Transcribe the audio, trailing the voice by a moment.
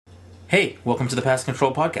Hey, welcome to the Past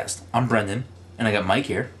Control Podcast. I'm Brendan, and I got Mike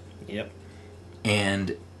here. Yep.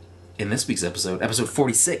 And in this week's episode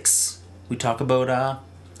 46, we talk about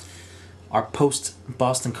our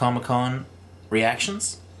post-Boston Comic-Con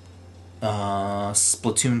reactions,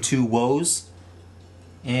 Splatoon 2 woes,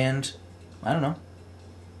 and, I don't know,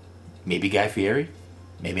 maybe Guy Fieri,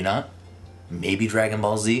 maybe not, maybe Dragon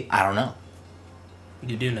Ball Z, I don't know.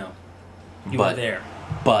 You do know. You were there.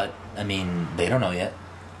 But, I mean, they don't know yet.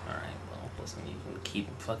 Listen, you can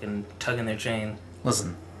keep fucking tugging their chain.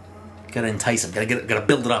 Listen, gotta entice them, gotta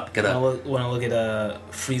build it up, gotta... Want to look at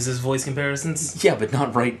Frieza's voice comparisons? Yeah, but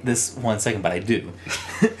not right this 1 second, but I do.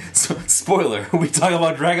 So, spoiler, we talk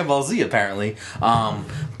about Dragon Ball Z, apparently.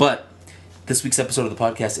 But this week's episode of the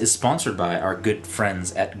podcast is sponsored by our good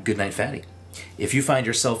friends at Goodnight Fatty. If you find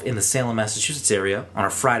yourself in the Salem, Massachusetts area on a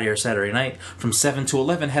Friday or Saturday night, from 7 to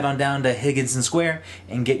 11, head on down to Higginson Square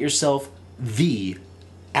and get yourself the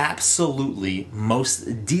absolutely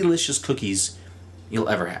most delicious cookies you'll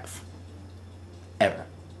ever have. Ever.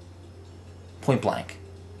 Point blank.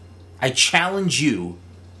 I personally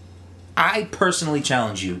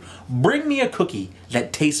challenge you, bring me a cookie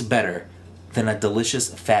that tastes better than a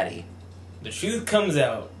delicious fatty. The truth comes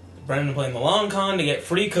out. Brendan playing the long con to get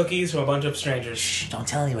free cookies from a bunch of strangers. Shh, don't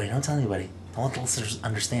tell anybody. Don't let the listeners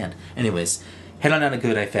understand. Anyways, head on down to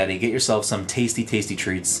Goodnight Fatty, get yourself some tasty, tasty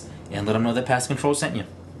treats, and let them know that Past Control sent you.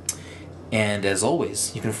 And as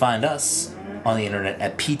always, you can find us on the internet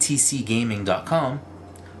at ptcgaming.com,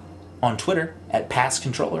 on Twitter at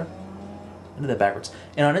PassController, I did that backwards,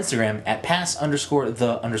 and on Instagram at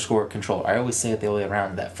pass_the_controller. I always say it the other way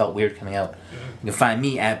around. That felt weird coming out. You can find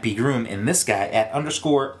me at bgroom and this guy at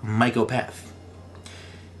 _mycopath.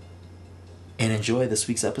 And enjoy this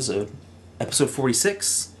week's episode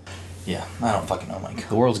 46. Yeah, I don't fucking know, Mike.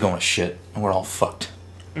 The world's going to shit, and we're all fucked.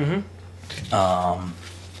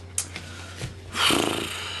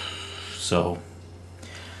 So,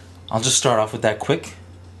 I'll just start off with that quick.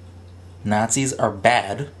 Nazis are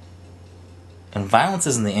bad, and violence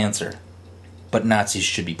isn't the answer, but Nazis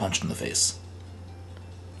should be punched in the face.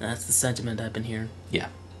 That's the sentiment I've been hearing. Yeah.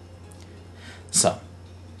 So,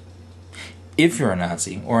 if you're a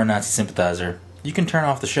Nazi or a Nazi sympathizer, you can turn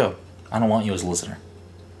off the show. I don't want you as a listener.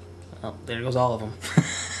 Well, there goes all of them.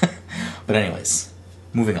 But anyways,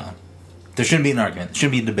 moving on. There shouldn't be an argument. There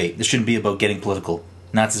shouldn't be a debate. This shouldn't be about getting political.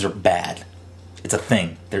 Nazis are bad. It's a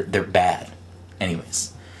thing. They're bad.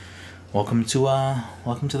 Anyways, welcome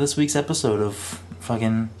to this week's episode of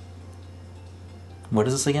fucking. What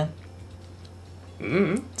is this again?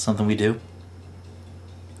 Something we do.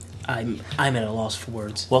 I'm at a loss for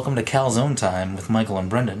words. Welcome to Calzone time with Michael and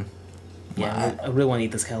Brendan. Yeah, I really want to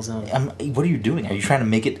eat this calzone. What are you doing? Are you trying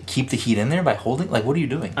to keep the heat in there by holding? Like, what are you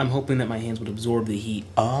doing? I'm hoping that my hands would absorb the heat.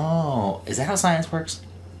 Oh, is that how science works?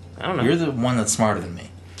 I don't know. You're the one that's smarter than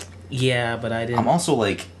me. Yeah, but I didn't. I'm also,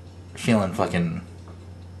 like, feeling fucking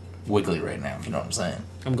wiggly right now, if you know what I'm saying.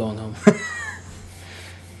 I'm going home.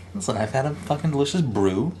 Listen, I've had a fucking delicious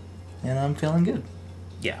brew, and I'm feeling good.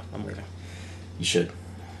 Yeah, I'm leaving. You should.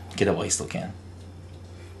 Get it while you still can.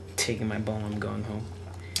 Taking my bone, I'm going home.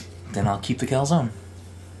 Then I'll keep the calzone.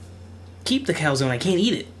 Keep the calzone, I can't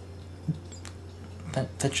eat it.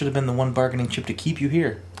 That should have been the one bargaining chip to keep you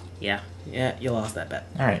here. Yeah, you lost that bet.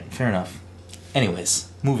 Alright, fair enough. Anyways,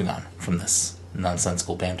 moving on from this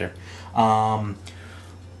nonsensical banter.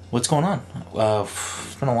 What's going on?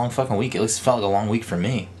 It's been a long fucking week. At least it felt like a long week for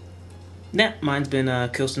me. Yeah, mine's been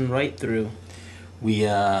coasting right through. We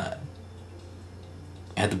had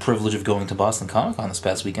the privilege of going to Boston Comic Con this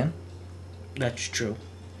past weekend. That's true.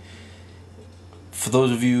 For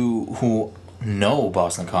those of you who know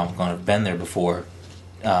Boston Comic Con, have been there before,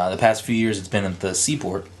 the past few years it's been at the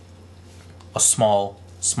Seaport, a small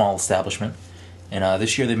establishment, and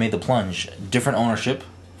this year they made the plunge. Different ownership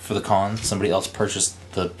for the con. Somebody else purchased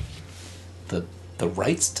the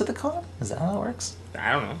rights to the con. Is that how it works?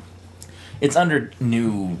 I don't know. It's under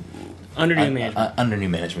new management. Under new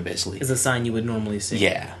management, basically. Is a sign you would normally see.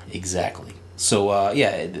 Yeah, exactly. So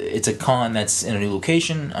it's a con that's in a new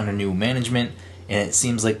location under new management. And it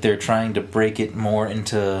seems like they're trying to break it more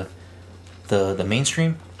into the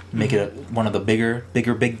mainstream, make it one of the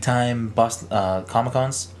big time Boston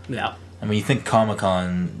Comic-Cons. Yeah. I mean, you think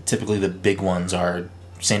Comic-Con, typically the big ones are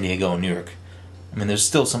San Diego and New York. I mean, there's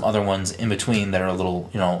still some other ones in between that are a little,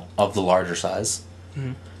 of the larger size.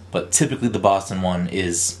 Mm-hmm. But typically the Boston one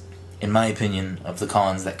is, in my opinion, of the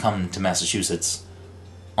cons that come to Massachusetts,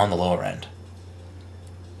 on the lower end.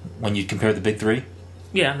 When you compare the big three?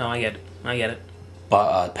 Yeah, no, I get it.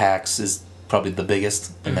 PAX is probably the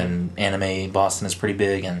biggest, and then Anime Boston is pretty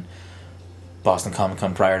big, and Boston Comic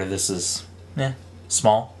Con prior to this is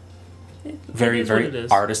small. very, is what it very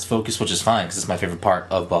is. artist focused, which is fine because it's my favorite part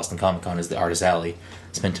of Boston Comic Con is the Artist Alley.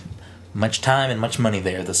 Spent much time and much money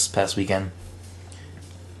there this past weekend.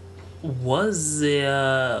 Was it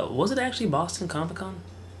actually Boston Comic Con?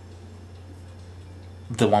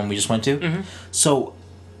 The one we just went to. Mm-hmm. So,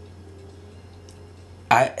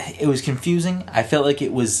 it was confusing. I felt like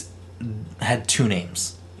it had two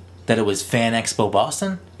names, that it was Fan Expo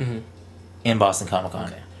Boston and Boston Comic Con.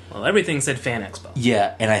 Okay. Well, everything said Fan Expo.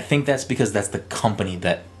 Yeah, and I think that's because that's the company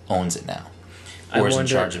that owns it now, or is in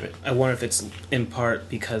charge of it. I wonder if it's in part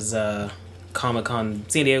because Comic-Con,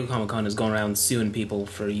 San Diego Comic-Con is going around suing people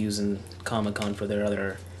for using Comic-Con for their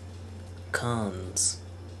other cons.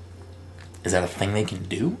 Is that a thing they can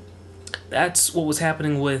do? That's what was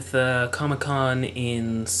happening with Comic-Con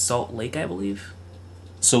in Salt Lake, I believe.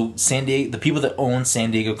 So San Diego, the people that own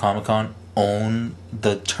San Diego Comic Con own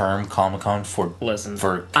the term Comic Con for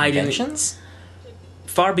conventions.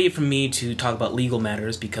 Far be it from me to talk about legal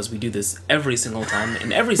matters because we do this every single time,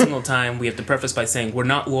 and every single time we have to preface by saying we're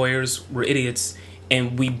not lawyers, we're idiots,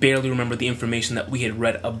 and we barely remember the information that we had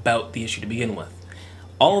read about the issue to begin with.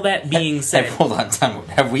 All that being said... hold on, time out.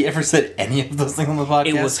 Have we ever said any of those things on the podcast?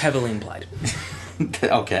 It was heavily implied.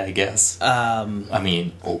 Okay, I guess.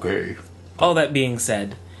 Okay. All that being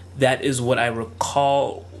said, that is what I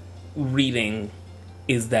recall reading,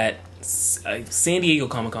 is that San Diego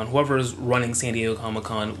Comic-Con, whoever is running San Diego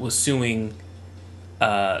Comic-Con, was suing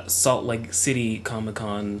Salt Lake City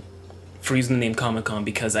Comic-Con for using the name Comic-Con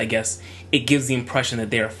because I guess it gives the impression that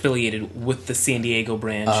they're affiliated with the San Diego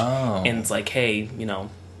branch. Oh. And it's like, hey,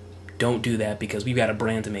 don't do that because we've got a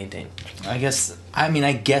brand to maintain. I guess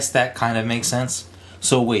that kind of makes sense.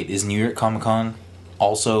 So wait, is New York Comic-Con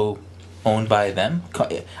also owned by them?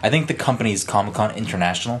 I think the company's Comic-Con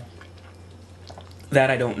International. That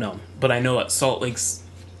I don't know, but I know that Salt Lake's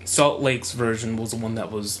version was the one that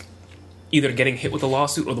was either getting hit with a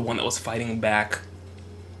lawsuit or the one that was fighting back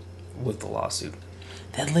with the lawsuit.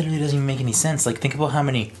 That literally doesn't even make any sense. Like, think about how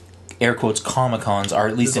many air quotes Comic-Cons are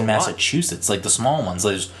at least in Massachusetts. Like the small ones.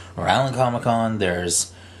 There's Rhode Island Comic-Con.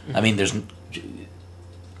 There's, there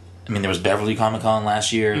was Beverly Comic-Con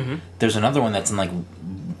last year. Mm-hmm. There's another one that's in like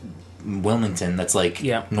Wilmington. That's like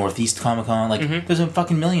Northeast Comic-Con. Like there's a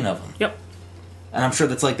fucking million of them. Yep. And I'm sure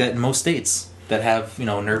that's like that in most states that have,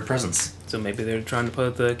 nerd presence. So maybe they're trying to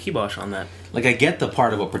put the kibosh on that. Like, I get the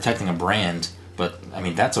part about protecting a brand, but,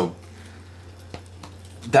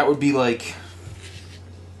 that would be like...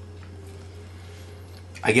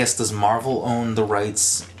 I guess, does Marvel own the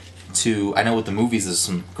rights to... I know with the movies there's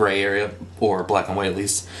some gray area, or black and white at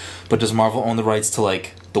least, but does Marvel own the rights to,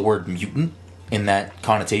 like, the word mutant in that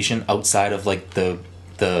connotation outside of, like, the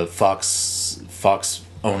Fox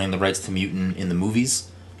owning the rights to mutant in the movies?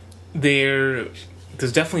 There's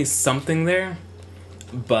definitely something there,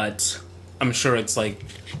 but I'm sure it's like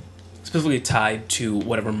specifically tied to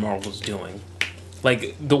whatever Marvel's doing.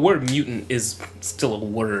 Like the word mutant is still a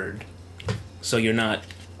word, so you're not.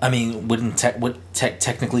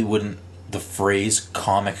 Technically wouldn't the phrase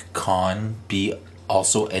Comic Con be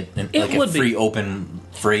also a free open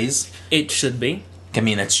phrase? It should be.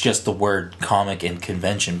 It's just the word comic and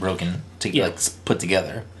convention broken put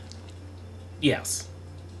together. Yes.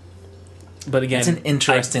 But again, it's an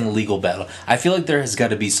interesting legal battle. I feel like there has got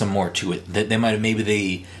to be some more to it. That they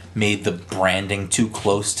made the branding too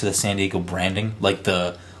close to the San Diego branding, like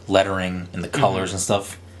the lettering and the colors and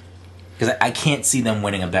stuff. Because I can't see them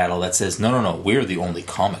winning a battle that says, no, we're the only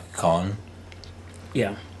Comic Con.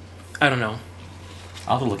 Yeah. I don't know.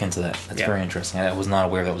 I'll have to look into that. That's very interesting. I was not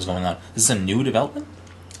aware that was going on. Is this a new development?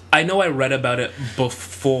 I know I read about it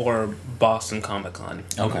before Boston Comic Con.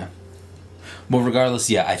 Okay. Well,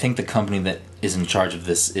 regardless, I think the company that is in charge of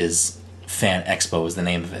this is Fan Expo is the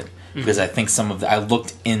name of it. Because I think I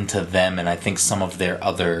looked into them, and I think some of their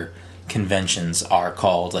other conventions are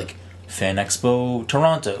called, like, Fan Expo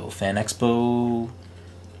Toronto, Fan Expo...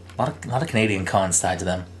 A lot of Canadian cons tied to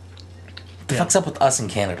them. What the fuck's up with us in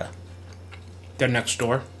Canada? They're next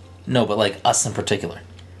door? No, but, like, us in particular.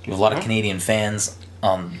 You have a lot of Canadian fans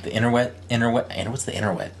on the interweb. What's the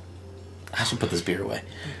interweb? I should put this beer away.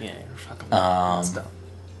 Yeah, you're fucking stuff.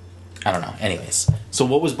 I don't know. Anyways, so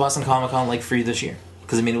what was Boston Comic Con like for you this year?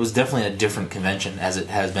 Because it was definitely a different convention as it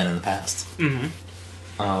has been in the past. Mm-hmm.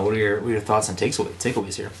 What are your thoughts and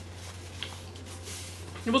takeaways here?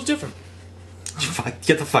 It was different.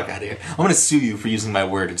 Get the fuck out of here! I'm gonna sue you for using my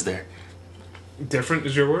word. It's there. Different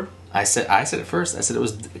is your word? I said it first. I said it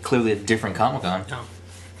was clearly a different Comic Con. Oh.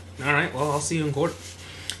 All right. Well, I'll see you in court.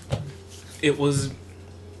 It was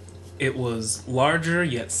larger,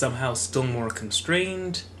 yet somehow still more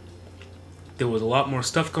constrained. There was a lot more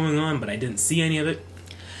stuff going on, but I didn't see any of it.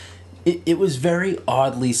 It was very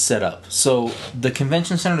oddly set up. So the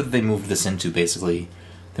convention center that they moved this into, basically,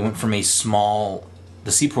 they went from a small.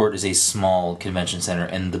 The Seaport is a small convention center,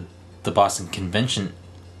 and the Boston Convention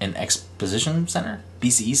and Exposition Center,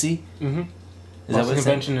 BCEC. Mm-hmm. Is Boston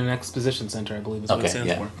Convention and Exposition Center, I believe, is what it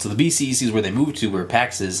stands for. So the BCEC is where they moved to, where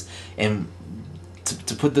PAX is, and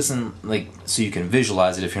to put this in, like, so you can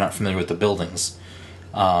visualize it if you're not familiar with the buildings,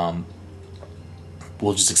 we'll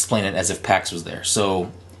just explain it as if PAX was there.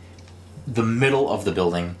 So the middle of the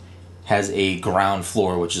building has a ground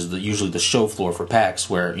floor, which is usually the show floor for PAX,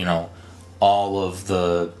 where, you know, all of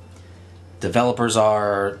the developers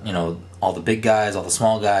are, you know, all the big guys, all the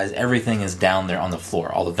small guys, everything is down there on the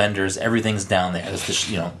floor. All the vendors, everything's down there.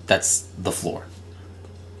 That's the floor.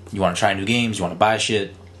 You want to try new games, you want to buy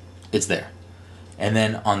shit, it's there. And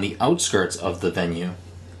then on the outskirts of the venue,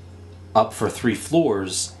 up for 3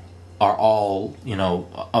 floors, are all, you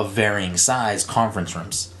know, of varying size conference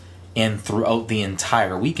rooms. And throughout the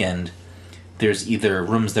entire weekend, there's either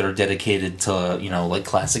rooms that are dedicated to, you know, like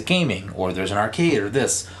classic gaming, or there's an arcade or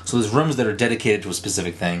this. So there's rooms that are dedicated to a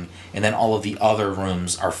specific thing, and then all of the other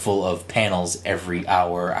rooms are full of panels every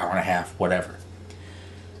hour, hour and a half, whatever.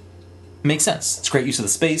 Makes sense. It's great use of the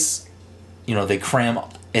space. You know, they cram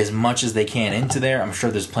as much as they can into there. I'm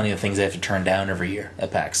sure there's plenty of things they have to turn down every year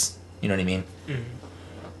at PAX. You know what I mean?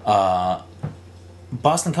 Mm-hmm.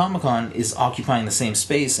 Boston Comic Con is occupying the same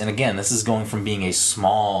space, and again, this is going from being a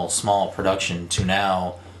small production to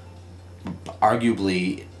now,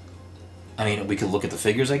 arguably, I mean, we could look at the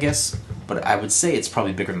figures, I guess, but I would say it's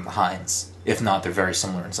probably bigger than the Heinz. If not, they're very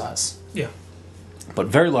similar in size. Yeah. But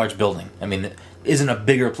very large building. I mean, isn't a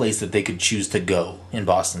bigger place that they could choose to go in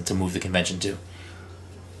Boston to move the convention to.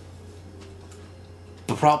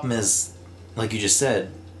 The problem is, like you just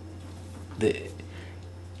said,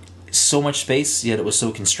 so much space, yet it was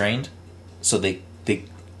so constrained. So they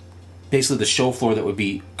basically, the show floor that would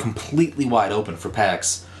be completely wide open for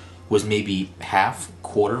PAX was maybe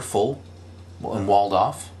quarter full and walled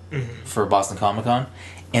off for Boston Comic Con,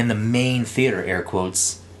 and the main theater, air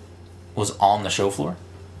quotes, was on the show floor,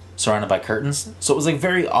 surrounded by curtains. So it was like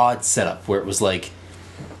very odd setup where it was like,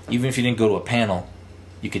 even if you didn't go to a panel,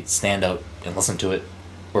 you could stand out and listen to it,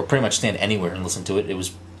 or pretty much stand anywhere and listen to it. It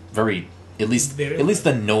was very, at least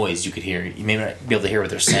the noise you could hear. You may not be able to hear what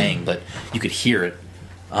they're saying, but you could hear it.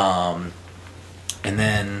 And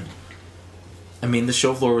then, I mean, the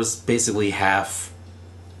show floor was basically half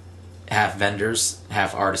vendors,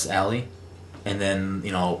 half artist alley, and then,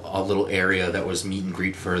 you know, a little area that was meet and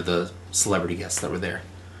greet for the celebrity guests that were there,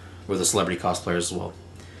 or the celebrity cosplayers as well.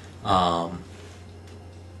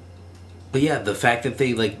 But yeah, the fact that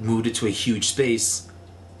they like moved it to a huge space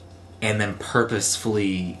and then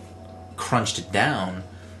purposefully crunched it down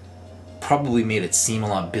probably made it seem a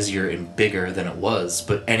lot busier and bigger than it was.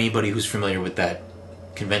 But anybody who's familiar with that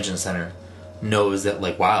convention center knows that,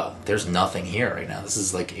 like, wow, there's nothing here right now. This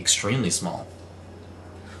is like extremely small.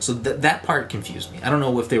 So that part confused me. I don't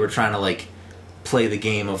know if they were trying to like play the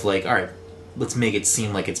game of like, all right, let's make it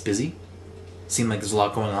seem like it's busy, seem like there's a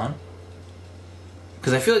lot going on.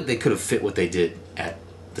 Because I feel like they could have fit what they did at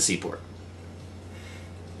the Seaport.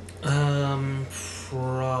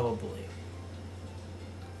 Probably.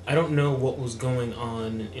 I don't know what was going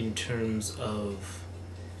on in terms of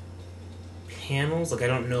panels. Like, I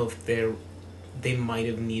don't know if they might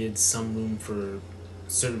have needed some room for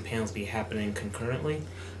certain panels to be happening concurrently.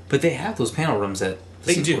 But they have those panel rooms at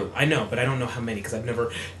the They Seaport. do, I know, but I don't know how many, because I've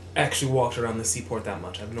never actually walked around the Seaport that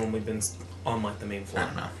much. I've normally been on, like, the main floor. I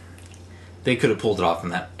don't know. They could have pulled it off in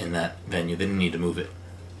that venue. They didn't need to move it.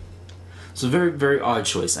 So very, very odd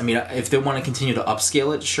choice. I mean, if they want to continue to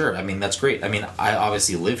upscale it, sure. I mean, that's great. I mean, I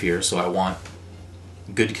obviously live here, so I want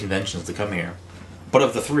good conventions to come here. But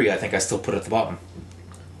of the three, I think I still put it at the bottom.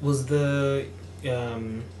 Was the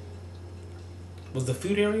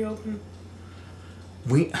food area open?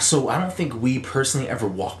 So I don't think we personally ever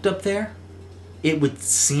walked up there. It would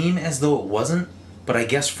seem as though it wasn't, but I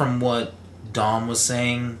guess from what Dom was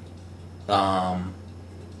saying, the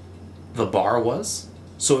bar was.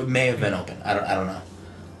 So it may have been open. I don't know.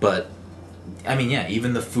 But, I mean, yeah,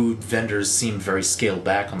 even the food vendors seemed very scaled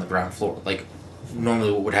back on the ground floor. Like,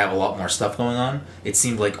 normally would have a lot more stuff going on. It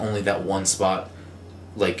seemed like only that one spot,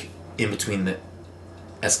 like, in between the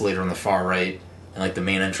escalator on the far right and, like, the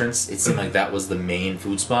main entrance, it seemed like that was the main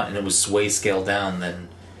food spot, and it was way scaled down than,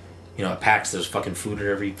 you know, at PAX, there's fucking food at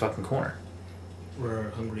every fucking corner.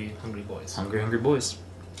 We're hungry boys. Hungry boys.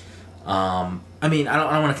 I mean, I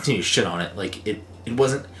don't want to continue to shit on it. Like, it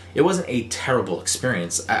wasn't a terrible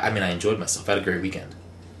experience. I mean, I enjoyed myself. I had a great weekend.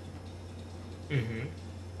 Mm-hmm.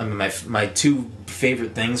 I mean, my two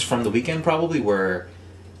favorite things from the weekend probably were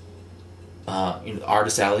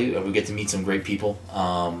Artist Alley, we get to meet some great people.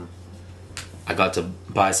 I got to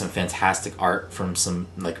buy some fantastic art from some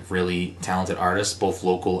like really talented artists, both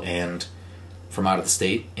local and from out of the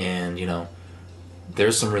state. And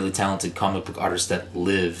there's some really talented comic book artists that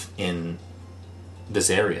live in this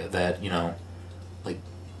area that like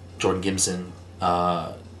Jordan Gibson,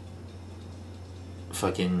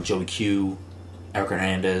 fucking Joey Q, Erica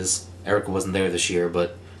Hernandez. Erica wasn't there this year,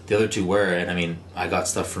 but the other two were, and I mean, I got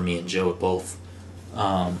stuff for me and Joe at both.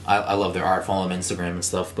 I love their art, follow them on Instagram and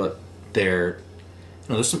stuff, but there's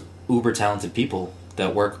some uber talented people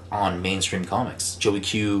that work on mainstream comics. Joey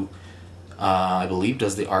Q, I believe,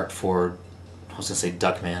 does the art for, I was gonna say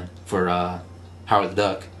Duckman, for Howard the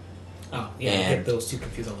Duck. Oh, yeah, I get those two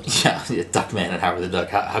confused all the time. Yeah, Duckman and Howard the Duck.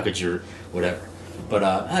 How could you, whatever. But,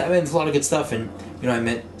 I mean, there's a lot of good stuff, and, I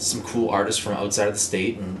met some cool artists from outside of the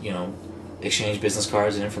state, and, exchanged business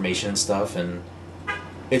cards and information and stuff, and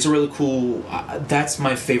it's a really cool, that's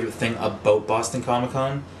my favorite thing about Boston Comic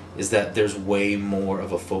Con, is that there's way more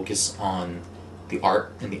of a focus on the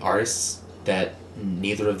art and the artists that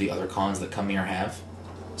neither of the other cons that come here have.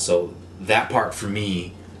 So that part for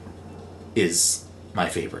me is my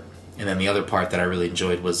favorite. And then the other part that I really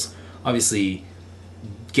enjoyed was obviously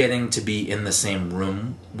getting to be in the same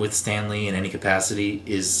room with Stan Lee in any capacity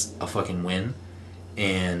is a fucking win.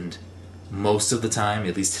 And most of the time,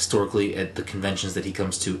 at least historically, at the conventions that he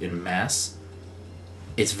comes to in mass,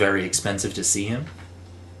 it's very expensive to see him.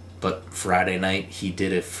 But Friday night, he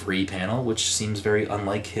did a free panel, which seems very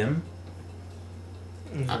unlike him.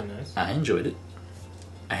 Very nice. I enjoyed it.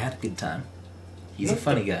 I had a good time. He's a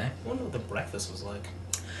funny guy. I wonder what the breakfast was like.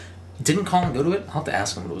 Didn't Colin go to it? I'll have to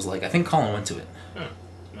ask him what it was like. I think Colin went to it. I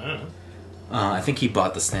don't know. I think he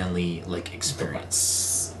bought the Stan Lee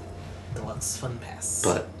experience. Deluxe Fun Pass.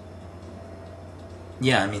 But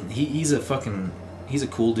yeah, I mean, he's a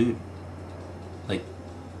cool dude. Like,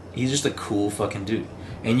 he's just a cool fucking dude.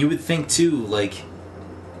 And you would think too, like,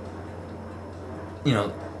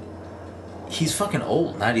 he's fucking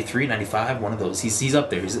old, 93, 95, one of those. He's up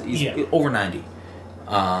there. He's over 90.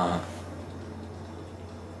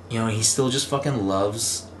 He still just fucking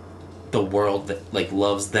loves the world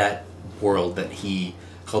loves that world that he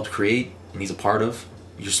helped create and he's a part of.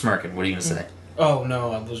 You're smirking. What are you gonna say? Oh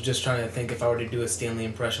no, I was just trying to think if I were to do a Stan Lee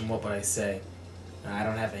impression, what would I say? I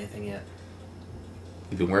don't have anything yet.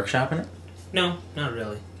 You've been workshopping it? No, not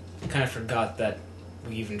really. I kind of forgot that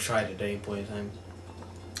we even tried it at any point in time.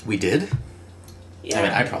 We did? Yeah. I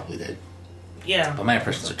mean, I probably did. Yeah. But my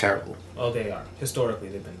impressions are terrible. Oh, they are. Historically,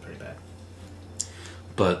 they've been pretty bad.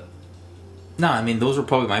 But, no, I mean, those were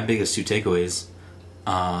probably my biggest two takeaways.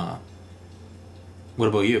 What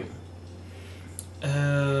about you?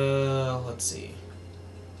 Let's see.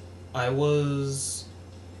 I was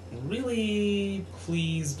really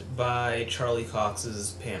pleased by Charlie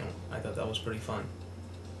Cox's panel. I thought that was pretty fun.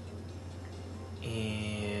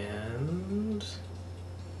 And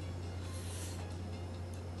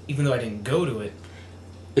even though I didn't go to it...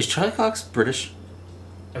 Is Charlie Cox British?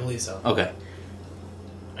 I believe so. Okay.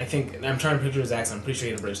 I'm trying to picture his accent. I'm pretty sure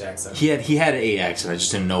he had a British accent. He had an accent. I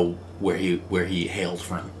just didn't know where he hailed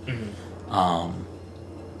from. Mm-hmm.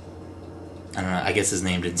 I don't know. I guess his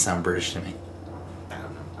name didn't sound British to me. I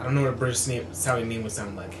don't know. I don't know what a British sounding name would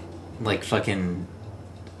sound like. Like fucking...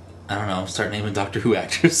 I don't know. Start naming Doctor Who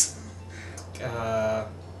actors. Matt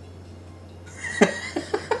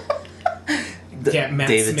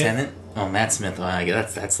David Smith. Tennant? Oh, Matt Smith. Oh, I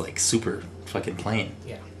guess that's like super fucking plain.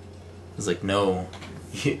 Yeah. It's like, no...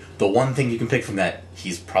 The one thing you can pick from that,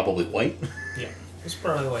 he's probably white. Yeah. It's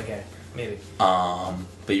probably like a... Maybe.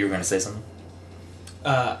 But you were going to say something?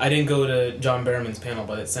 I didn't go to John Barrowman's panel,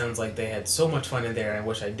 but it sounds like they had so much fun in there, and I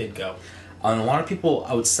wish I did go. A lot of people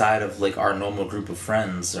outside of like our normal group of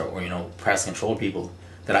friends or press control people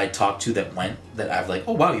that I talked to that went, that I've like,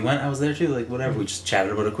 oh wow, you went? I was there too. Like whatever, we just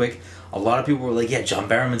chatted about it quick. A lot of people were like, yeah, John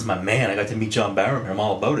Barrowman's my man. I got to meet John Barrowman. I'm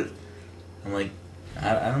all about it. I'm like,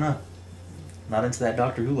 I don't know, not into that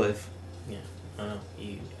Doctor Who life. Yeah, I don't know.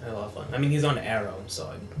 He had a lot of fun. I mean, he's on Arrow, so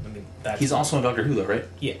I mean that's... He's also on Doctor Who though, right?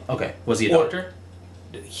 Yeah. Okay. Was he a doctor?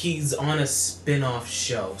 He's on a spin-off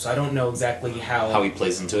show, so I don't know exactly how he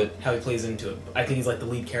plays into it. How he plays into it. I think he's like the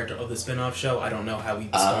lead character of the spin-off show. I don't know how he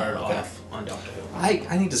started off on Doctor Who.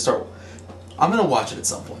 I need to start... I'm going to watch it at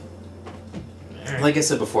some point. Right. Like I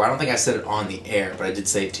said before, I don't think I said it on the air, but I did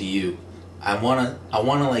say it to you. I wanna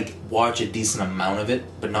like watch a decent amount of it,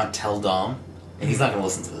 but not tell Dom. And he's not going to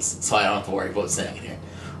listen to this, so I don't have to worry about saying it here.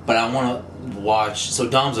 But I want to watch... So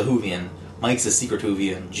Dom's a Whovian, Mike's a secret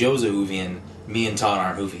Whovian, Joe's a Whovian, me and Todd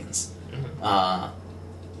aren't Whovians.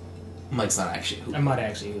 Mm-hmm. Mike's not actually a Who. I'm not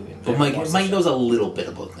actually a Who. But Mike knows a little bit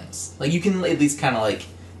about things. Like, you can at least kind of, like,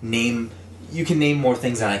 name... You can name more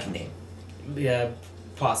things than I can name. Yeah,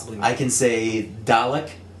 possibly. I can say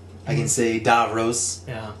Dalek. I can say Davros.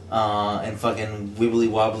 Yeah. And fucking wibbly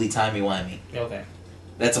wobbly timey wimey. Okay.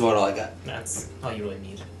 That's about all I got. That's all you really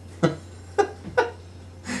need.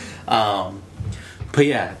 But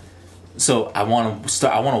yeah, so I want to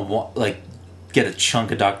start. I want to like get a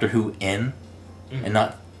chunk of Doctor Who in, and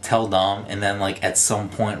not tell Dom, and then like at some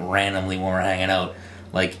point randomly when we're hanging out,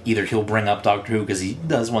 like either he'll bring up Doctor Who because he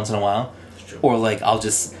does once in a while, or like I'll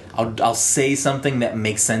say something that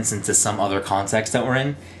makes sense into some other context that we're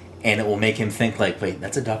in, and it will make him think like, wait,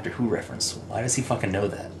 that's a Doctor Who reference. Why does he fucking know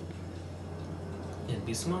that? And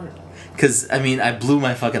be smart. Because, I mean, I blew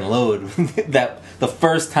my fucking load. That the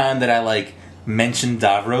first time that I, like, mentioned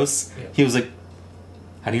Davros, he was like,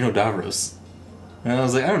 how do you know Davros? And I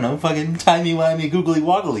was like, I don't know, fucking timey-wimey,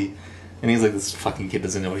 googly-woggly. And he's like, this fucking kid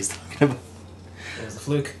doesn't know what he's talking about. It was a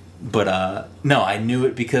fluke. But, no, I knew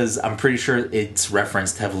it because I'm pretty sure it's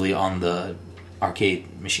referenced heavily on the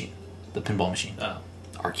arcade machine. The pinball machine. Oh.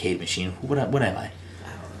 Arcade machine. What am I?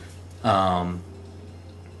 I don't know.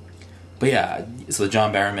 But yeah, so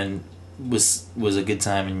John Barrowman was a good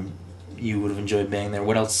time, and you would have enjoyed being there.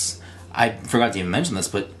 What else? I forgot to even mention this,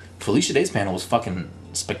 but Felicia Day's panel was fucking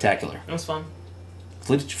spectacular. It was fun.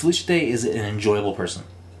 Felicia Day is an enjoyable person.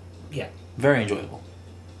 Yeah. Very enjoyable.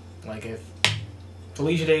 Like, if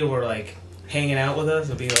Felicia Day were, like, hanging out with us,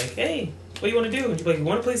 it'd be like, hey, what do you want to do? And she'd be like, you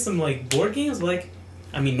want to play some, like, board games? Like,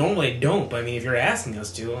 I mean, normally I don't, but I mean, if you're asking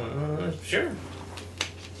us to, sure.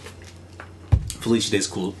 Felicia Day's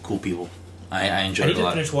cool people. I enjoyed it a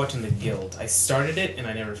lot. I need to finish watching The Guild. I started it, and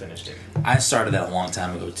I never finished it. I started that a long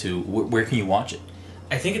time ago, too. Where can you watch it?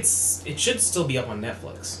 I think it should still be up on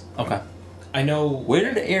Netflix. Okay. I know... Where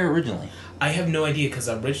did it air originally? I have no idea, because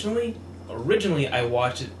originally I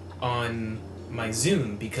watched it on my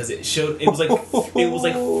Zune, because it was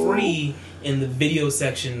like free in the video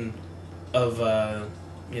section of the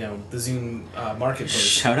Zune marketplace.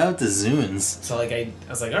 Shout out to Zunes. So like I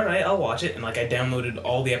was like, all right, I'll watch it, and like I downloaded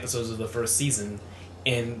all the episodes of the first season,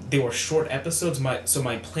 and they were short episodes. So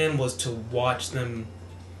my plan was to watch them.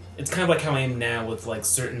 It's kind of like how I am now with like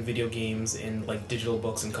certain video games and like digital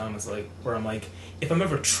books and comics, like where I'm like, if I'm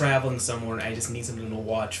ever traveling somewhere and I just need something to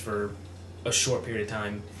watch for a short period of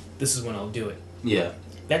time, this is when I'll do it. Yeah.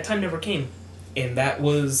 That time never came, and that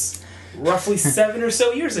was roughly 7 or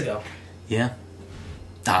so years ago. Yeah.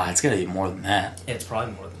 It's gotta be more than that. It's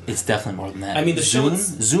probably more than that. It's definitely more than that. I mean, the show...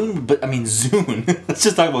 Zune. Let's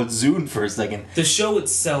just talk about Zune for a second. The show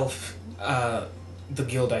itself, The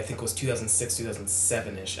Guild, I think, was 2006,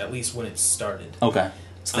 2007-ish, at least when it started. Okay.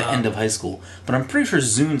 It's the end of high school. But I'm pretty sure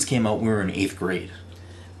Zunes came out when we were in 8th grade.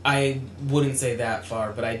 I wouldn't say that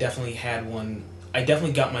far, but I definitely had one. I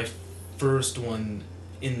definitely got my first one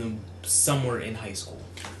somewhere in high school.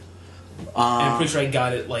 And I'm pretty sure I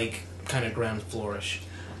got it, like, kind of ground flourish.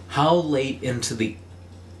 How late into the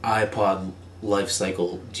iPod life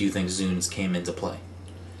cycle do you think Zunes came into play?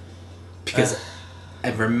 Because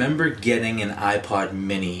I remember getting an iPod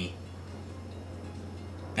Mini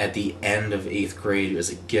at the end of 8th grade as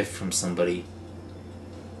a gift from somebody.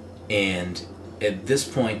 And at this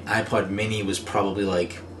point, iPod Mini was probably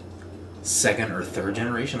like 2nd or 3rd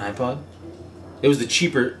generation iPod. It was the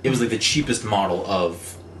cheapest model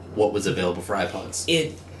of what was available for iPods.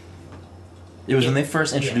 It was when they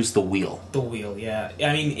first introduced the wheel. The wheel, yeah.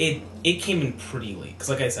 I mean, it came in pretty late. Because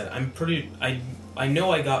like I said, I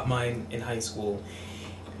know I got mine in high school.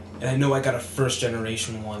 And I know I got a first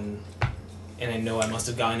generation one. And I know I must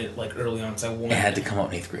have gotten it like early on because I wanted it. Had to come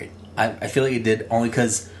out in 8th grade. I feel like it did only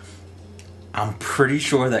because I'm pretty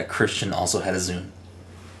sure that Christian also had a Zune.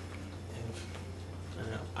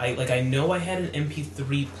 I don't know. I know I had an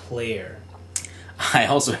MP3 player. I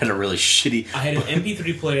also had a really shitty... I had an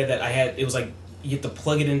MP3 player that it was like, you have to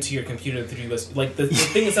plug it into your computer through USB. Like, the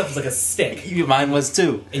thing itself was like a stick. Mine was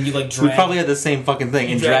too. And you like drag... We probably had the same fucking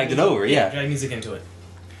thing and dragged it over, yeah. Drag music into it.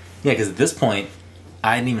 Yeah, because at this point,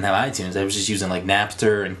 I didn't even have iTunes. I was just using like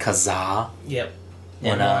Napster and Kazaa. Yep.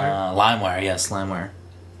 And LimeWire, yes, LimeWire.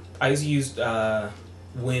 I used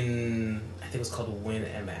Win... I think it was called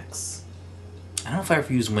WinMX. I don't know if I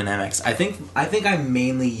ever used WinMX. I think I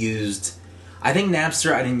mainly used... I think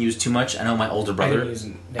Napster I didn't use too much. I know my older brother... I didn't use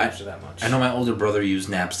Napster that much. I know my older brother used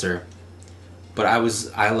Napster. But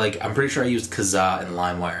I'm pretty sure I used Kazaa and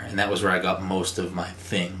LimeWire. And that was where I got most of my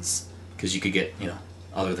things. Because you could get,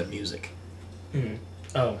 other than music. Mm.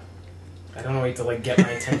 Oh. I don't know wait to, like, get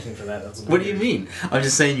my attention for that. That's what do you mean? I'm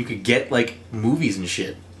just saying you could get, like, movies and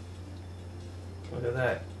shit. Look at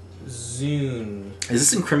that. Zune. Is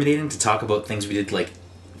this incriminating to talk about things we did like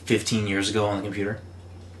 15 years ago on the computer?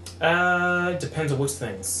 Depends on which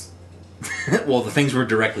things. Well, the things we're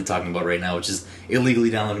directly talking about right now, which is illegally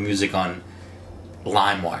downloading music on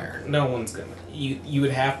LimeWire. No one's gonna. You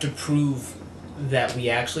would have to prove that we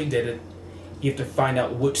actually did it. You have to find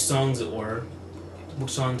out which songs it were.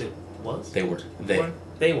 Which songs it was? They were.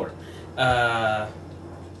 They were.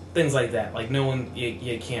 Things like that. Like, no one...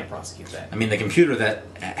 You can't prosecute that. I mean, the computer that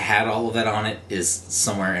had all of that on it is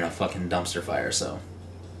somewhere in a fucking dumpster fire, so...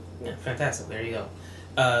 Yeah, fantastic. There you go.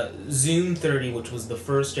 Zune 30, which was the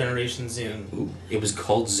first generation Zune. Ooh, it was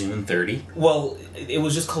called Zune 30? Well, it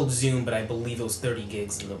was just called Zune, but I believe it was 30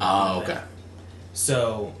 gigs in the... Oh, okay.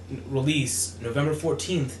 So, release November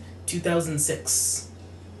 14th, 2006.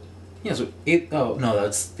 Yeah, so it... Oh, no,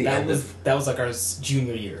 that's the end of... That was like our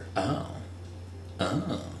junior year. Oh.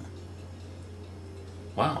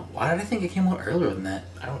 Wow, why did I think it came out earlier than that?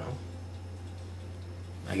 I don't know.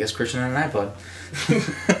 I guess Christian had an iPod.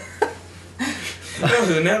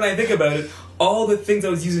 No, now that I think about it, all the things I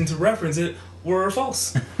was using to reference it were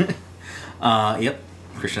false. Yep.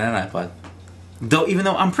 Christian had an iPod. Even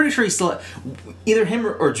though I'm pretty sure he still... Either him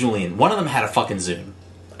or Julian, one of them had a fucking Zune.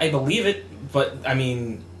 I believe it, but, I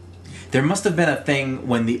mean... There must have been a thing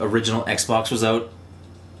when the original Xbox was out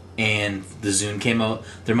and the Zune came out.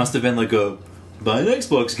 There must have been like a... Buy an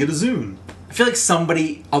Xbox, get a Zune. I feel like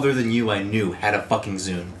somebody other than you I knew had a fucking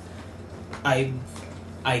Zune. I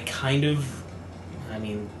kind of... I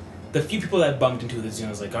mean, the few people that bumped into the Zune, I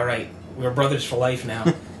was like, alright, we're brothers for life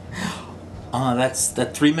now. That's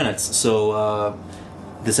 3 minutes. So,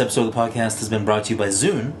 this episode of the podcast has been brought to you by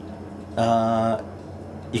Zune.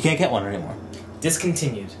 You can't get one anymore.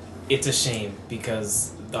 Discontinued. It's a shame,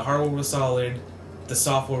 because the hardware was solid, the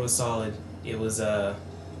software was solid, it was a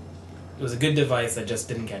good device that just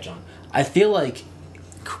didn't catch on. I feel like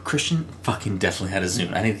Christian fucking definitely had a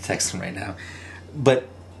Zune. I need to text him right now. But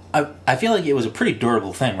I feel like it was a pretty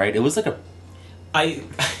durable thing, right? It was like a...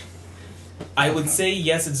 I would say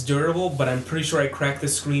yes, it's durable, but I'm pretty sure I cracked the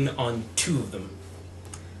screen on 2 of them.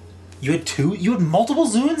 You had 2? You had multiple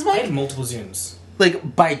Zunes, Mike? I had multiple Zunes.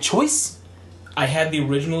 Like, by choice? I had the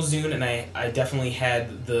original Zune, and I definitely had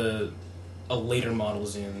a later model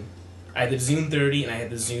Zune. I had the Zune 30, and I had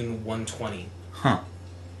the Zune 120. Huh.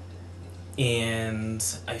 And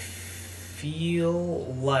I feel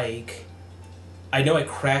like... I know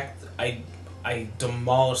I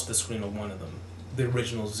demolished the screen of one of them. The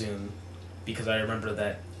original Zune. Because I remember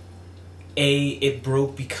that... it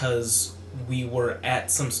broke because we were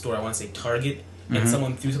at some store, I want to say Target, and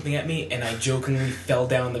someone threw something at me, and I jokingly fell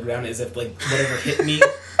down on the ground as if, like, whatever hit me,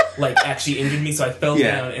 like, actually injured me, so I fell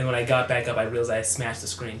down, and when I got back up, I realized I smashed the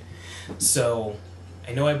screen. So,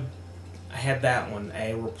 I know I had that one.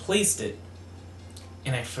 I replaced it,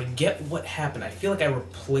 and I forget what happened. I feel like I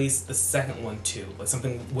replaced the second one, too. Like,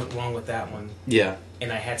 something went wrong with that one. Yeah.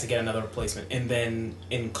 And I had to get another replacement. And then,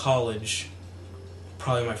 in college,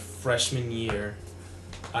 probably my freshman year,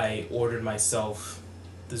 I ordered myself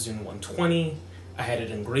the Zune 120. I had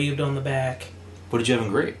it engraved on the back. What did you have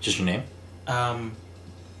engraved? Just your name?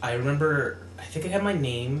 I remember, I think it had my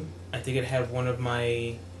name. I think it had one of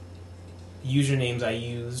my usernames I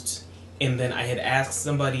used. And then I had asked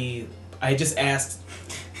somebody, I just asked...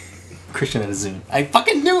 Christian had a Zune. I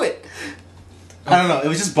fucking knew it! I don't know, it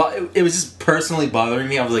was just personally bothering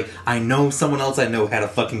me. I was like, I know someone else I know had a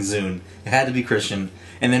fucking Zune. It had to be Christian.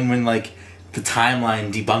 And then when, like, the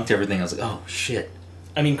timeline debunked everything, I was like, oh, shit.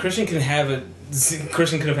 I mean, Christian could have had a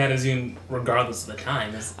Zune regardless of the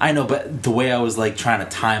time. I know, but the way I was, like, trying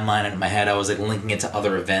to timeline it in my head, I was, like, linking it to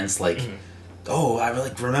other events, like, oh, I,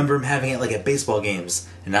 like, remember him having it, like, at baseball games.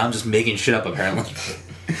 And now I'm just making shit up, apparently.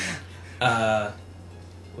 What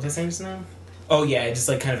was I saying just now? Oh, yeah, I just,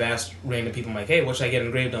 like, kind of asked random people, I'm like, hey, what should I get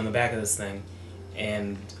engraved on the back of this thing?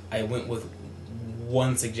 And I went with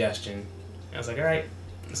one suggestion. I was like, alright,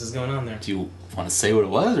 this is going on there. Do you want to say what it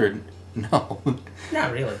was, or no?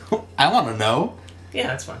 Not really. I want to know. Yeah,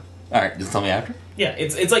 that's fine. Alright, just tell me after. Yeah,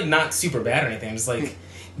 it's like, not super bad or anything. I'm just, like,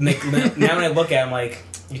 now when I look at it, I'm like,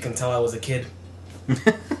 you can tell I was a kid.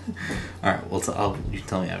 Alright, well, you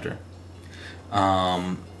tell me after.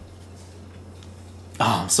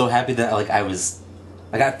 Oh, I'm so happy that, like, I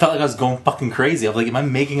felt like I was going fucking crazy. I was like, am I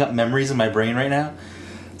making up memories in my brain right now?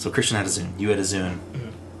 So Christian had a Zune. You had a Zune.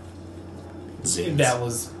 Zunes. That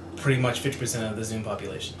was pretty much 50% of the Zune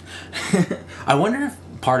population. I wonder if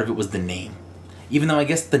part of it was the name. Even though I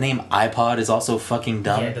guess the name iPod is also fucking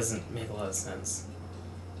dumb. Yeah, it doesn't make a lot of sense.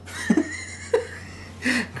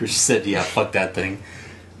 Christian said, yeah, fuck that thing.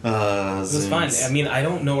 It was fine. I mean, I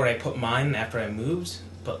don't know where I put mine after I moved,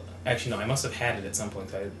 but Actually, no, I must have had it at some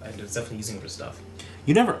point. I was definitely using it for stuff.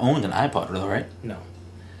 You never owned an iPod, though, right? No.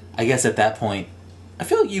 I guess at that point, I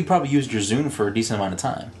feel like you probably used your Zune for a decent amount of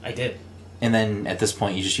time. I did. And then at this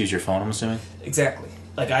point, you just use your phone, I'm assuming? Exactly.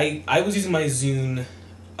 Like, I was using my Zune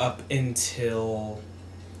up until...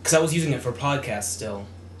 Because I was using it for podcasts still.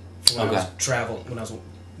 When I was when I was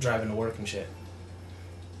driving to work and shit.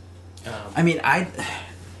 I mean, at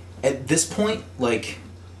this point, like,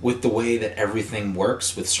 with the way that everything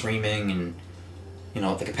works with streaming and, you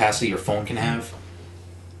know, the capacity your phone can have,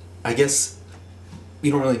 I guess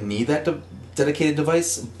you don't really need that dedicated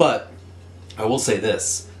device, but I will say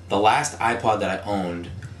this. The last iPod that I owned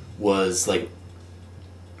was, like,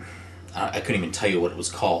 I couldn't even tell you what it was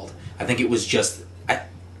called. I think it was just...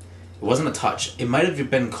 It wasn't a touch. It might have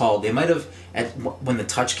been called... They might have... When the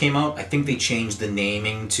touch came out, I think they changed the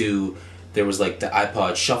naming to... There was, like, the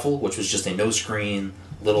iPod Shuffle, which was just a no-screen,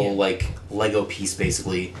 little, like, Lego piece,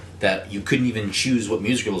 basically, that you couldn't even choose what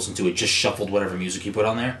music you listened to. It just shuffled whatever music you put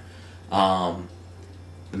on there.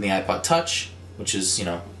 Then the iPod Touch, which is, you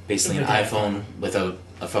know, basically an iPhone without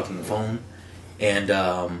a fucking phone. And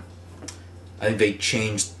I think they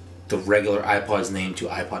changed the regular iPod's name to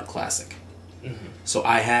iPod Classic. Mm-hmm. So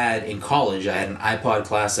I had, in college, I had an iPod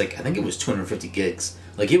Classic, I think it was 250 gigs.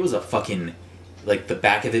 Like, it was a fucking, like, the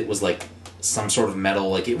back of it was, like, some sort of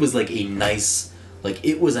metal. Like, it was, like, a nice, like,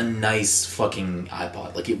 it was a nice fucking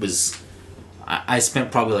iPod. Like, it was, I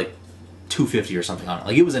spent probably, like, $250 or something on it.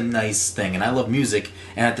 Like, it was a nice thing, and I love music.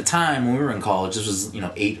 And at the time, when we were in college, this was, you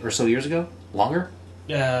know, 8 or so years ago? Longer?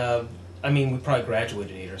 I mean, we probably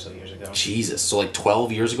graduated 8 or so years ago. Jesus. So, like,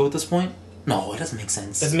 12 years ago at this point? No, it doesn't make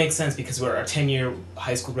sense. It doesn't make sense because our 10-year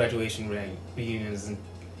high school graduation reunion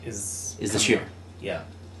is this year? Yeah.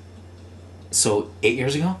 So, 8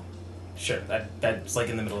 years ago? Sure. That's, like,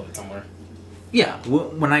 in the middle of it somewhere. Yeah.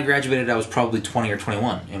 When I graduated, I was probably 20 or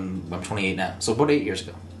 21, and I'm 28 now. So, about 8 years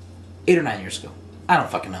ago. 8 or 9 years ago. I don't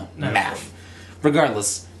fucking know. Not Math. sure.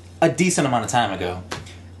 Regardless, a decent amount of time ago.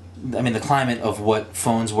 I mean, the climate of what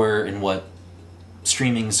phones were and what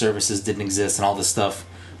streaming services didn't exist and all this stuff.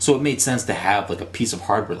 So it made sense to have, like, a piece of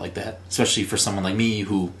hardware like that. Especially for someone like me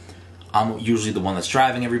who... I'm usually the one that's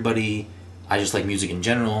driving everybody. I just like music in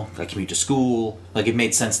general. I commute to school. Like, it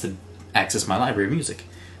made sense to access my library of music.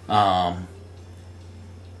 I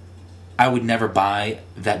would never buy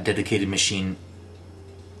that dedicated machine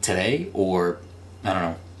today or, I don't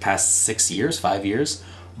know, past 6 years, 5 years.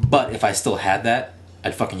 But if I still had that,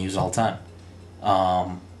 I'd fucking use it all the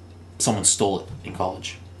time. Someone stole it in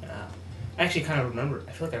college. I actually kind of remember.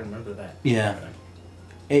 I feel like I remember that. Yeah.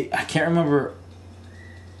 I can't remember.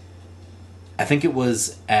 I think it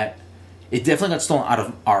was at... It definitely got stolen out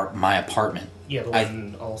of my apartment. Yeah, the one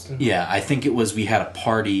in Alston? Yeah, I think it was we had a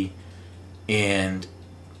party and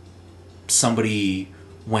somebody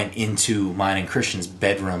went into mine and Christian's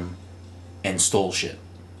bedroom and stole shit.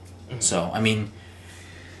 Mm-hmm. So, I mean,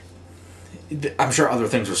 I'm sure other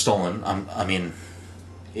things were stolen. I mean,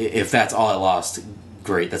 if that's all I lost,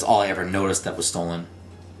 great. That's all I ever noticed that was stolen.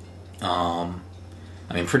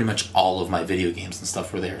 I mean, pretty much all of my video games and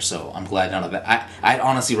stuff were there, so I'm glad none of that. I'd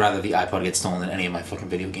honestly rather the iPod get stolen than any of my fucking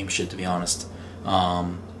video game shit, to be honest.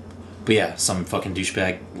 But yeah, some fucking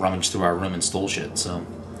douchebag rummaged through our room and stole shit, so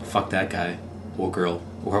fuck that guy. Or girl.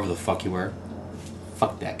 Or whoever the fuck you were.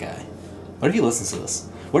 Fuck that guy. What if he listens to this?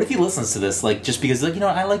 What if he listens to this, like, just because, like, you know,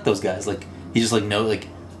 I like those guys. Like, he just, like,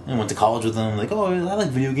 I went to college with them, like, oh, I like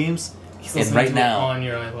video games. He's and right now... on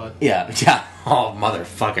your iPod. Yeah. Oh,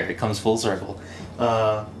 motherfucker. It comes full circle.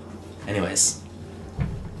 Anyways.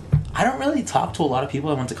 I don't really talk to a lot of people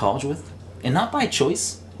I went to college with. And not by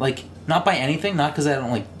choice. Like, not by anything. Not because I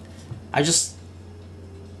don't, like... I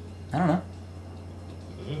don't know.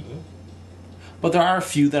 Mm-hmm. But there are a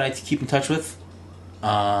few that I keep in touch with.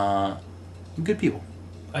 Good people.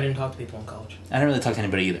 I didn't talk to people in college. I didn't really talk to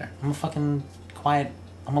anybody either. I'm a fucking quiet...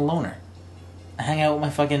 I'm a loner. I hang out with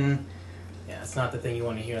my fucking... Yeah, it's not the thing you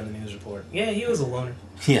want to hear on the news report. Yeah, he was a loner.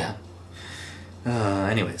 Yeah.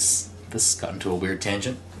 Anyways, this got into a weird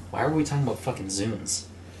tangent. Why were we talking about fucking Zunes?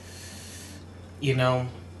 You know,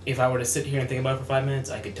 if I were to sit here and think about it for 5 minutes,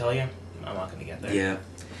 I could tell you. I'm not going to get there. Yeah.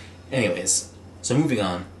 Anyways, so moving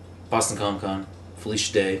on. Boston Comic Con,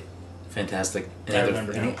 Felicia Day, fantastic.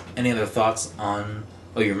 Any other thoughts on...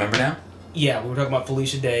 Oh, you remember now? Yeah, we were talking about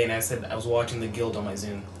Felicia Day, and I said I was watching The Guild on my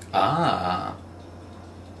Zune. Ah.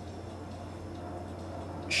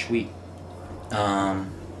 Sweet.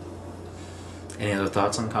 Any other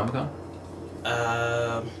thoughts on Comic Con?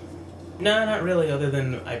 No, not really, other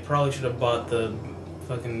than I probably should have bought the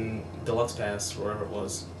fucking deluxe pass, or whatever it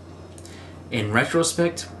was. In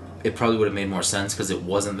retrospect, it probably would have made more sense because it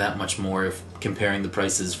wasn't that much more if comparing the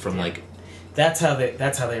prices from like. That's how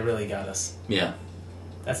they really got us. Yeah.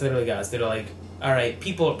 That's how they really got us. They're like, all right,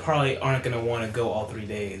 people probably aren't going to want to go all 3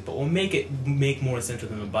 days, but we'll make more sense for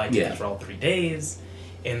them to buy tickets for all 3 days.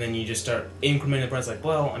 And then you just start incrementing the price. Like,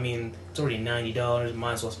 well, I mean, it's already $90.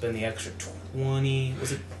 Might as well spend the extra 20.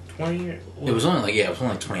 Was it 20? It was only like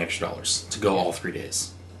 $20 extra to go all 3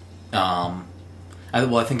 days. I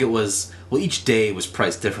think it was each day was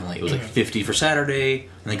priced differently. It was like $50 for Saturday.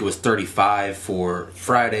 I think it was $35 for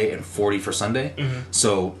Friday and $40 for Sunday.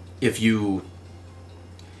 So if you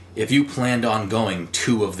planned on going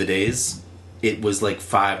 2 of the days, it was like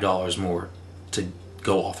 $5 more to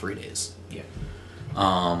go all 3 days. Yeah.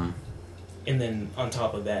 And then on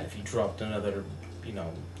top of that, if you dropped another, $20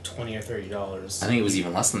 or $30, I think it was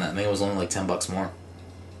even less than that. I think it was only like $10 more,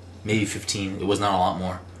 maybe 15. It was not a lot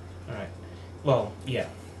more. All right. Well, yeah.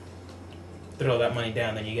 Throw that money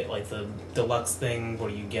down, then you get like the deluxe thing,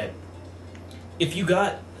 where you get. If you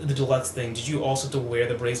got the deluxe thing, did you also have to wear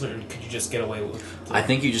the bracelet, or could you just get away with? I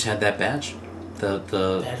think you just had that badge. The badge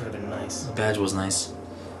would have been nice. The badge was nice.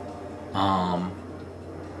 I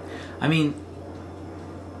mean,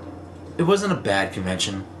 it wasn't a bad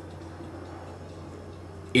convention.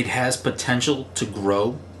 It has potential to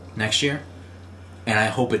grow next year, and I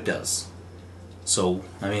hope it does. So,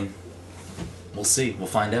 I mean, we'll see. We'll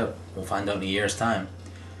find out. We'll find out in a year's time.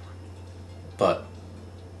 But,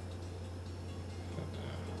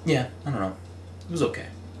 yeah, I don't know. It was okay.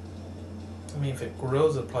 I mean, if it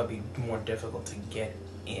grows, it'll probably be more difficult to get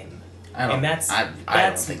in. I don't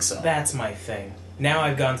think so. That's my thing. Now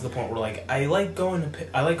I've gotten to the point where, like, I like going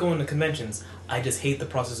to conventions. I just hate the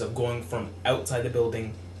process of going from outside the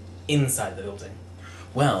building inside the building.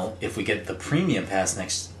 Well, if we get the premium pass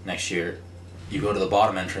next year, you go to the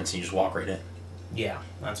bottom entrance and you just walk right in. Yeah,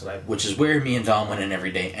 that's what I... Which is where me and Dom went in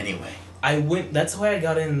every day anyway. That's why I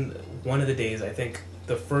got in one of the days, I think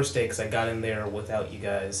the first day, because I got in there without you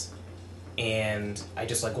guys. And I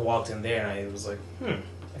just, like, walked in there and I was like,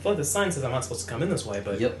 I feel like the sign says I'm not supposed to come in this way,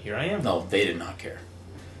 but Here I am. No, they did not care.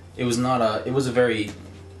 It was a very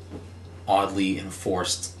oddly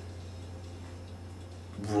enforced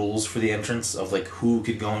rules for the entrance of, like, who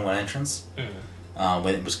could go in what entrance.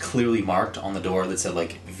 When it was clearly marked on the door that said,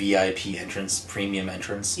 like, VIP entrance, premium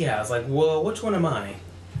entrance. Yeah, I was like, well, which one am I?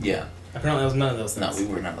 Yeah. Apparently I was none of those things. No,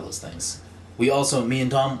 we were none of those things. We also, me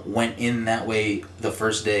and Tom, went in that way the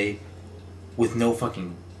first day with no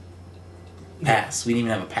fucking pass. We didn't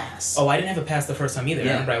even have a pass. Oh, I didn't have a pass the first time either. Yeah.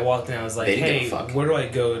 I remember I walked in and I was like, hey, where do I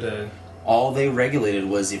go to... All they regulated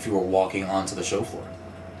was if you were walking onto the show floor.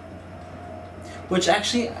 Which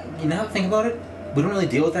actually, you know how to think about it? We don't really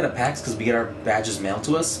deal with that at PAX because we get our badges mailed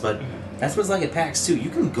to us, but that's what it's like at PAX too. You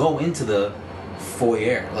can go into the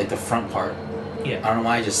foyer, like the front part. Yeah. I don't know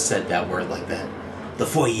why I just said that word like that. The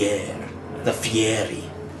foyer. The fieri.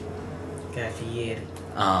 Fieri.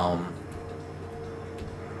 I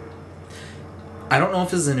don't know if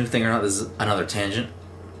this is a new thing or not. This is another tangent,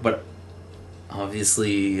 but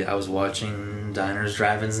obviously I was watching Diners,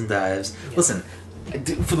 Drive-Ins, and Dives. Yeah. Listen,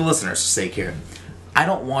 for the listeners' sake here, I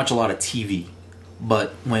don't watch a lot of TV,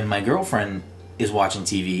 but when my girlfriend is watching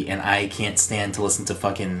TV and I can't stand to listen to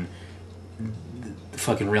fucking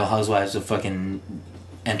Real Housewives of fucking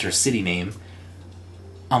Enter City Name,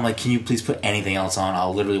 I'm like, can you please put anything else on?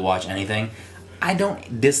 I'll literally watch anything. I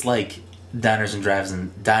don't dislike Diners,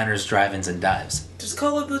 Drive-Ins, and Dives. Just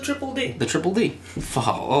call it the Triple D. The Triple D.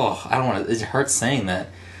 Oh, I don't want to... It hurts saying that.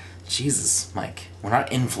 Jesus, Mike. We're not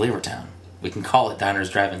in Flavortown. We can call it Diners,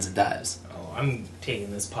 Drive-Ins, and Dives. Oh, I'm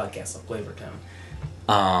taking this podcast to Flavortown.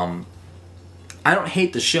 I don't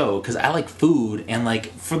hate the show because I like food, and,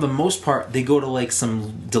 like, for the most part, they go to, like,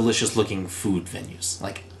 some delicious-looking food venues.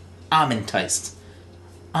 Like, I'm enticed.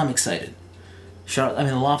 I'm excited.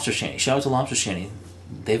 The Lobster Shanty. Shout out to Lobster Shanty.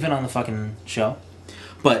 They've been on the fucking show.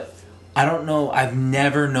 But I don't know. I've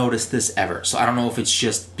never noticed this ever. So I don't know if it's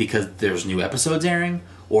just because there's new episodes airing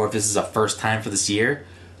or if this is a first time for this year.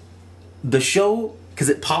 The show, because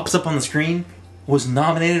it pops up on the screen, was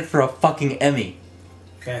nominated for a fucking Emmy.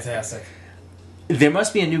 Fantastic. There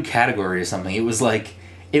must be a new category or something. It was like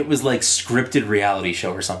scripted reality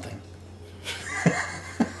show or something.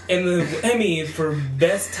 And the Emmy for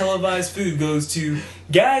Best Televised Food goes to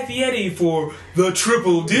Guy Fieri for the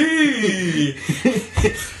Triple D.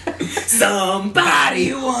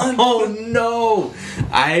 Somebody won. Oh no!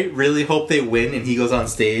 I really hope they win and he goes on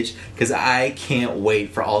stage because I can't wait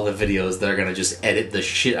for all the videos that are gonna just edit the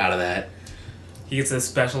shit out of that. He gets a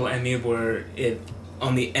special Emmy where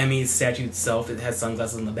on the Emmy statue itself, it has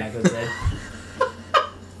sunglasses on the back of his head.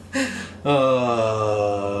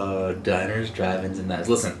 diners, drive-ins, and dives.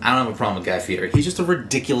 Listen, I don't have a problem with Guy Fieri. He's just a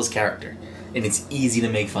ridiculous character, and it's easy to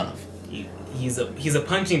make fun of. He's a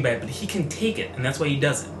punching bag, but he can take it, and that's why he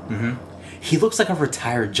does it. Mm-hmm. He looks like a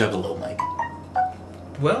retired juggalo, Mike.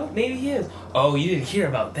 Well, maybe he is. Oh, you didn't hear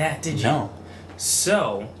about that, did you? No.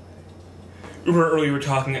 So, earlier we were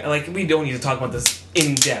talking, like, we don't need to talk about this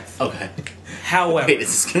in depth. Okay. However... Wait, is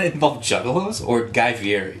this going to involve juggalos or Guy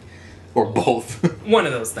Fieri? Or both? One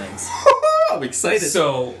of those things. I'm excited.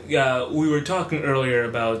 So, we were talking earlier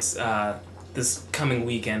about this coming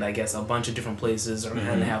weekend, I guess, a bunch of different places are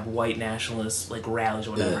going to have white nationalists, like, rallies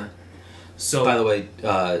or whatever. Yeah. So, by the way,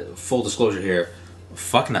 full disclosure here,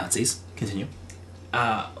 fuck Nazis. Continue.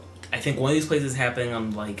 I think one of these places is happening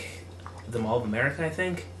on, like, the Mall of America, I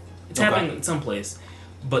think. It's happening in some place.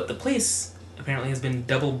 But the place apparently has been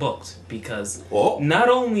double booked because not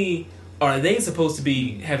only are they supposed to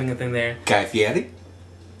be having a thing there... Guy Fieri?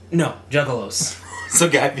 No, Juggalos. So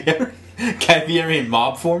Guy Fieri? Guy Fieri in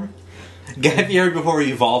mob form? Guy Fieri before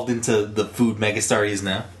he evolved into the food megastar he is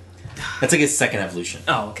now? That's like his second evolution.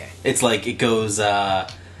 Oh, okay. It's like, it goes, I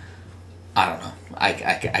don't know. I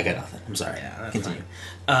got nothing. I'm sorry. Yeah, that's Continue.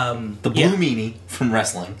 fine. The Blue Meanie from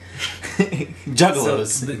wrestling.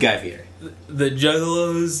 Juggalos, So Guy Fieri. The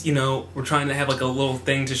Juggalos, you know, we're trying to have like a little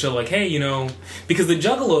thing to show like, hey, you know, because the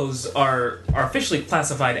Juggalos are officially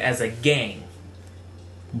classified as a gang.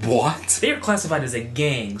 What? They're classified as a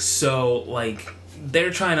gang, so like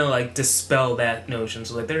they're trying to like dispel that notion.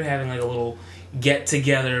 So like they're having like a little get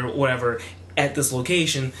together, whatever, at this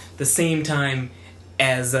location, the same time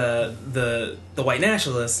as the white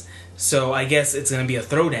nationalists. So I guess it's gonna be a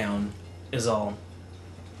throwdown, is all.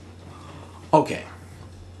 Okay.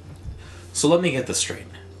 So let me get this straight.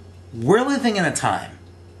 We're living in a time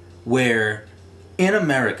where in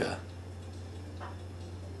America,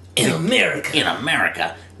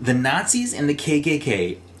 the Nazis and the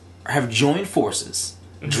KKK have joined forces,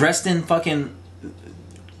 dressed in fucking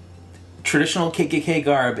traditional KKK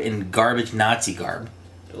garb and garbage Nazi garb.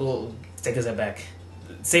 Well, take a step back.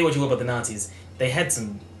 Say what you will about the Nazis. They had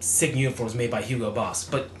some sick uniforms made by Hugo Boss,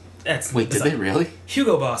 but that's... Wait, did they really?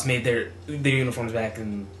 Hugo Boss made their uniforms back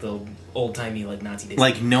in the old-timey, like, Nazi days.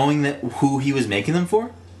 Like, knowing that who he was making them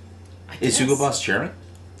for? Is Hugo Boss German?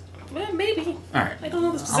 Well, maybe. Alright. I don't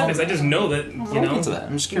know the specifics. I just know that, I'll look into that.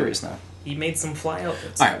 I'm just curious now. He made some fly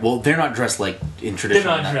outfits. Alright, well, they're not dressed like in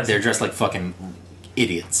traditional... They're dressed like fucking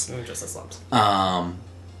idiots. They're dressed as slobs.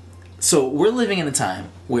 So, we're living in a time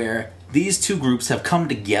where these two groups have come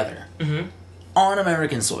together on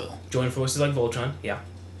American soil. Joined forces like Voltron, yeah.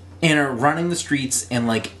 And are running the streets and,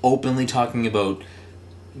 like, openly talking about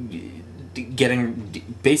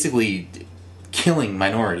basically killing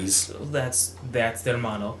minorities. That's their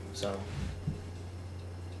motto, so...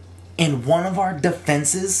 And one of our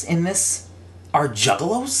defenses in this are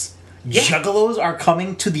juggalos? Yeah. Juggalos are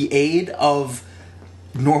coming to the aid of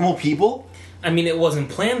normal people? I mean, it wasn't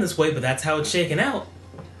planned this way, but that's how it's shaken out.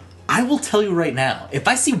 I will tell you right now, if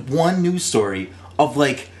I see one news story of,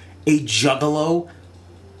 like, a juggalo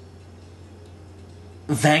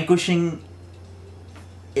vanquishing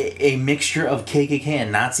a mixture of KKK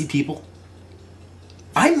and Nazi people,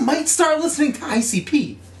 I might start listening to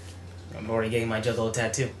ICP. I'm already getting my Juggalo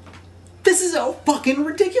tattoo. This is so fucking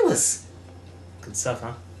ridiculous. Good stuff,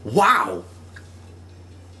 huh? Wow.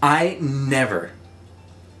 I never,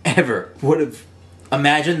 ever would have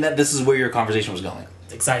imagined that this is where your conversation was going.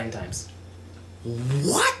 Exciting times.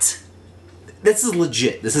 What? This is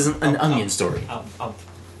legit. This isn't an onion story.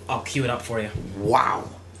 I'll cue it up for you. Wow.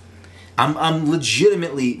 I'm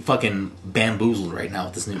legitimately fucking bamboozled right now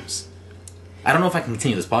with this news. I don't know if I can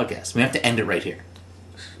continue this podcast. We have to end it right here.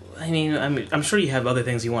 I mean, I'm sure you have other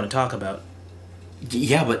things you want to talk about.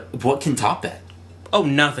 Yeah, but what can top that? Oh,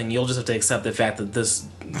 nothing. You'll just have to accept the fact that this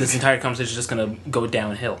entire conversation is just going to go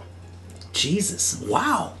downhill. Jesus.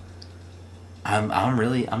 Wow.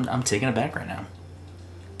 I'm taken aback right now.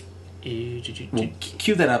 We'll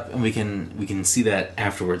cue that up and we can see that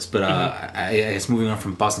afterwards. But I guess moving on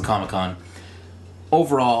from Boston Comic Con,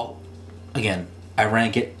 overall, again, I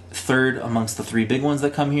rank it third amongst the three big ones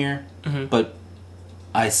that come here. But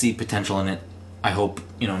I see potential in it. I hope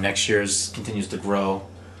next year's continues to grow.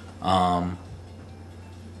 But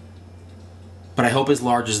I hope as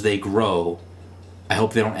large as they grow, I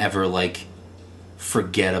hope they don't ever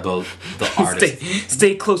forget about the artist.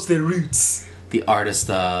 Stay close to their roots. The artist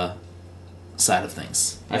side of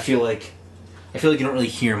things. I feel like you don't really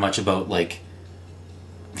hear much about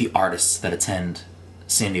the artists that attend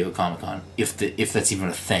San Diego Comic-Con, if that's even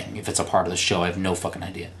a thing, if it's a part of the show. I have no fucking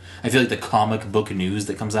idea. I feel like the comic book news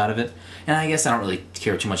that comes out of it, and I guess I don't really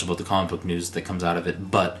care too much about the comic book news that comes out of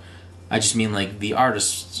it, but I just mean the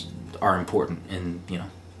artists are important, and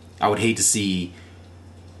I would hate to see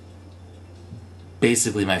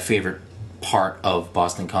basically my favorite part of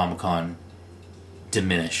Boston Comic Con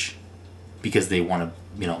diminish because they want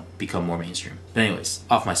to become more mainstream. But anyways,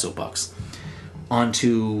 off my soapbox. On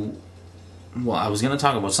to, well, I was going to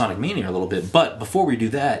talk about Sonic Mania a little bit, but before we do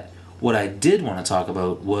that, what I did want to talk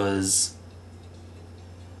about was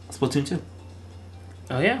Splatoon 2.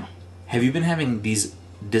 Oh, yeah. Have you been having these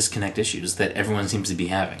disconnect issues that everyone seems to be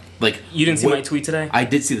having? Like, you didn't see my tweet today? I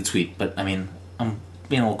did see the tweet, but I mean, I'm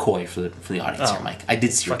being a little coy for the audience here, Mike. I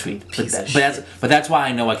did see your tweet, but that's why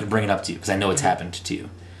I know I could bring it up to you, because I know it's happened to you.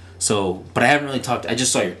 So, but I haven't really talked. I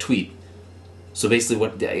just saw your tweet. So basically,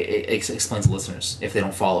 what it explains to listeners if they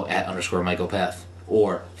don't follow @_MikeOpath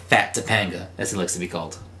or Fat Topanga, as he likes to be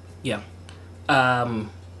called. Yeah. I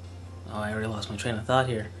already lost my train of thought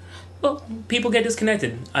here. Well, people get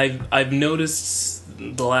disconnected. I've noticed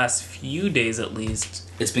the last few days at least.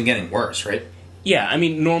 It's been getting worse, right? Yeah, I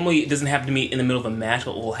mean, normally it doesn't happen to me in the middle of a match.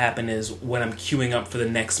 What will happen is when I'm queuing up for the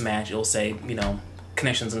next match, it'll say,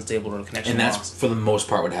 connection's unstable or connection lost. And that's, for the most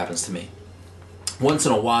part, what happens to me. Once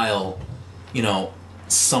in a while,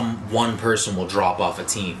 one person will drop off a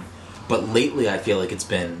team. But lately, I feel like it's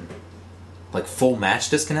been, like, full match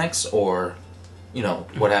disconnects or,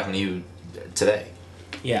 what happened to you today.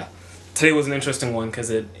 Yeah. Today was an interesting one because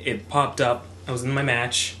it popped up. I was in my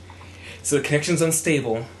match. So the connection's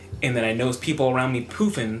unstable. And then I noticed people around me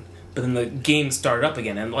poofing, but then the game started up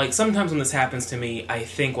again. And, like, sometimes when this happens to me, I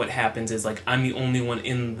think what happens is, like, I'm the only one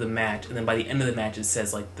in the match, and then by the end of the match it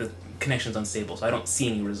says, like, the connection's unstable, so I don't see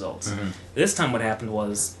any results. Mm-hmm. This time what happened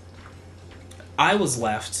was, I was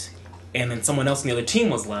left, and then someone else on the other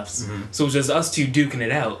team was left, so it was just us two duking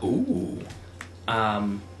it out. Ooh.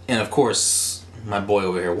 And, of course, my boy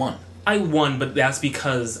over here won. I won, but that's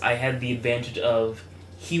because I had the advantage of,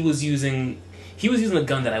 he was using the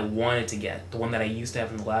gun that I wanted to get, the one that I used to have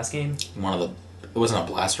in the last game. It wasn't a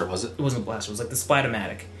blaster, was it? It wasn't a blaster. It was like the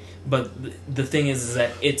Spider-Matic. But the thing is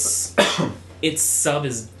that its sub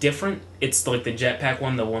is different. It's like the jetpack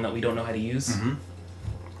one, the one that we don't know how to use.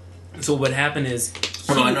 Mm-hmm. So what happened is...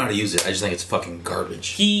 I know how to use it. I just think it's fucking garbage.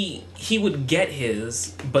 He would get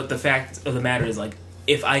his, but the fact of the matter is, like,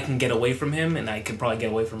 if I can get away from him, and I could probably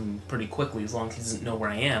get away from him pretty quickly as long as he doesn't know where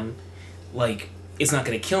I am, like, it's not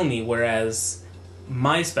going to kill me, whereas...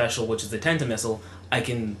 my special, which is the Tenta missile, I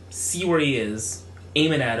can see where he is,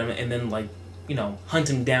 aim it at him, and then hunt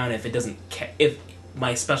him down if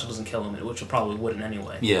my special doesn't kill him, which it probably wouldn't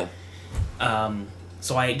anyway. Yeah.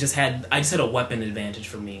 So I just had a weapon advantage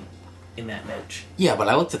for me in that match. Yeah, but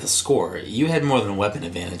I looked at the score. You had more than a weapon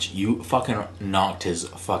advantage. You fucking knocked his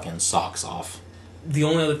fucking socks off. The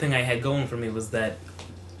only other thing I had going for me was that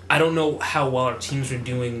I don't know how well our teams were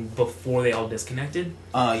doing before they all disconnected.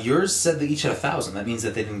 Yours said they each had 1,000. That means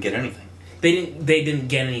that they didn't get anything. They didn't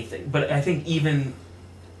get anything. But I think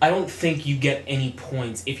I don't think you get any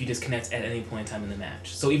points if you disconnect at any point in time in the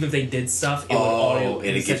match. So even if they did stuff, it would auto...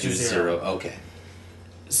 it gives you 0. Okay.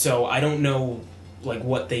 So I don't know, like,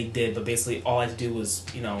 what they did, but basically all I had to do was,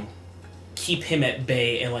 keep him at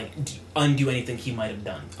bay and, like, undo anything he might have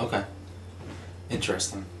done. Okay.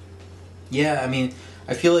 Interesting. Yeah, I mean...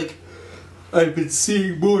 I feel like I've been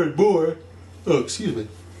seeing more and more... Oh, excuse me.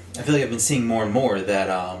 I feel like I've been seeing more and more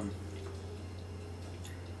that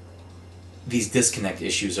these disconnect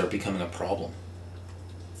issues are becoming a problem.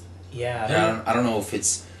 Yeah. I don't know if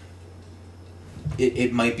it's...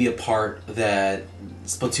 It might be a part that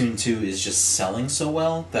Splatoon 2 is just selling so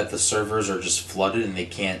well that the servers are just flooded and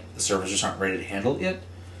the servers just aren't ready to handle it yet.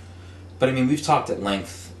 But I mean, we've talked at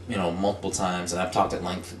length, multiple times, and I've talked at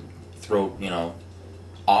length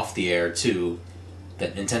off the air too,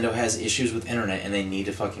 that Nintendo has issues with internet and they need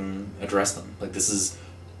to fucking address them. Like, this is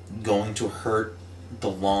going to hurt the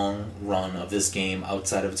long run of this game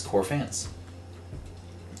outside of its core fans.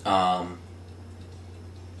 So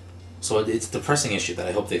it's a depressing issue that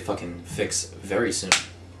I hope they fucking fix very soon.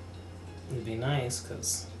 It'd be nice,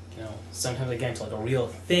 because, sometimes they get into, like, a real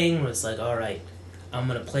thing where it's like, alright, I'm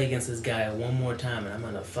gonna play against this guy one more time and I'm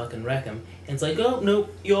gonna fucking wreck him. And it's like, oh,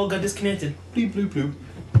 nope, you all got disconnected. Bloop, bloop, bloop.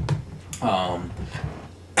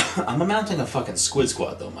 I'm amounting a fucking squid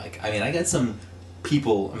squad, though, Mike. I mean, I got some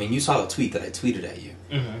people... I mean, you saw the tweet that I tweeted at you.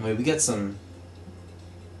 Mm-hmm. I mean, we got some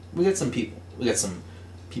people. We got some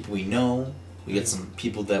people we know. We got some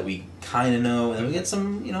people that we kind of know. And then we got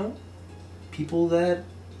some, people that,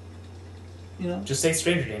 Just say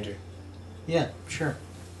stranger danger. Yeah, sure.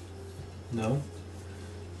 No.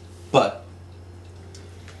 But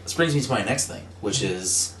this brings me to my next thing, which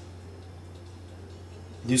is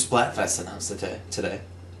new Splatfest announced today.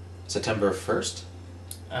 September 1st?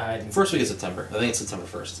 First week of September. I think it's September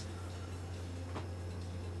 1st.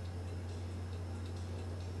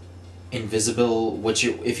 invisible.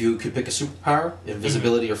 If you could pick a superpower,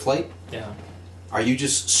 invisibility or flight? Yeah. Are you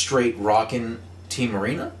just straight rocking Team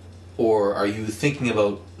Marina, or are you thinking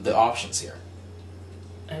about the options here?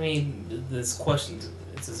 I mean, it's a question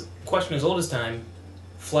as old as time.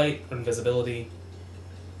 Flight or invisibility.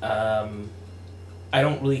 I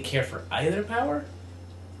don't really care for either power.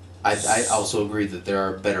 I also agree that there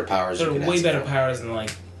are better powers. There are you could way ask better for. powers than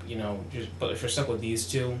but if you're stuck with these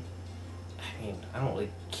two, I mean, I don't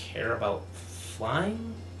really care about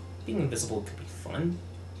flying. Being invisible could be fun.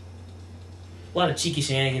 A lot of cheeky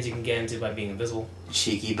shenanigans you can get into by being invisible.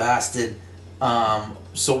 Cheeky bastard.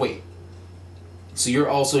 So wait. So you're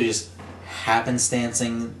also just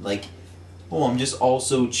happenstancing, like, oh, I'm just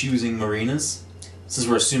also choosing Marinas? Since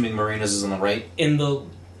we're assuming Marinas is on the right?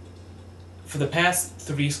 For the past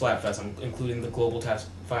 3 Splatfests, including the Global Task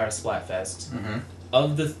Fire Splatfest, Mm-hmm.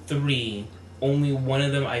 of the 3, only one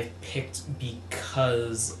of them I picked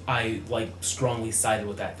because I, strongly sided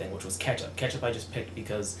with that thing, which was ketchup. Ketchup I just picked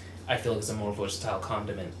because I feel like it's a more versatile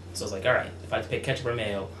condiment. So I was like, alright, if I had to pick ketchup or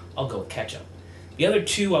mayo, I'll go with ketchup. The other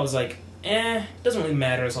 2, I was like, doesn't really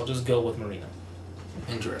matter, so I'll just go with Marina.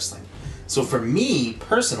 Interesting. So for me,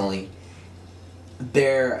 personally,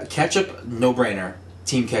 their ketchup, no-brainer.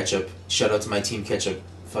 Team Ketchup. Shout out to my Team Ketchup.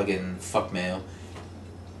 Fucking fuck mayo.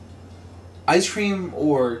 Ice cream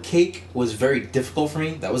or cake was very difficult for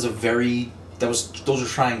me. Those are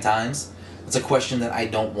trying times. It's a question that I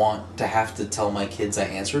don't want to have to tell my kids I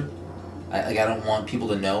answered. I don't want people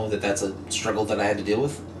to know that that's a struggle that I had to deal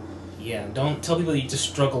with. Yeah, don't tell people you just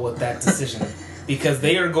struggle with that decision. Because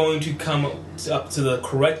they are going to come up to the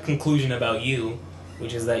correct conclusion about you,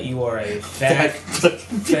 which is that you are a fat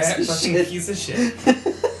fucking piece of shit.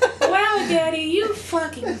 Wow, Daddy, you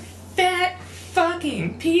fucking fat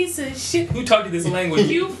fucking piece of shit. Who taught you this language?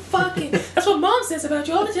 You fucking... That's what Mom says about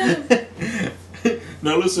you all the time.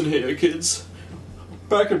 Now listen here, kids.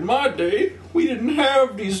 Back in my day, we didn't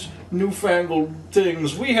have these newfangled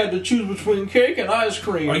things. We had to choose between cake and ice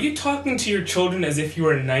cream. Are you talking to your children as if you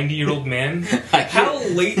were a 90-year-old man? How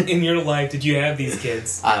late in your life did you have these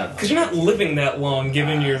kids? I don't know. Because you're not living that long,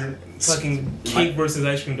 given your fucking cake versus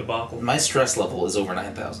ice cream debacle. My stress level is over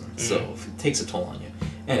 9,000, so it takes a toll on you.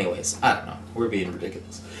 Anyways, I don't know. We're being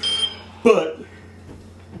ridiculous. But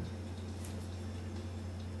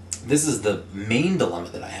this is the main dilemma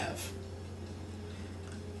that I have.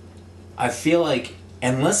 I feel like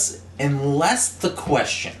unless the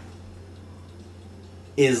question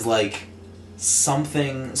is like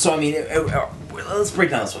something... So, I mean, let's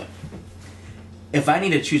break down this way. If I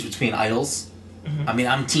need to choose between idols, I mean,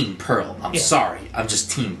 I'm Team Pearl. I'm sorry. I'm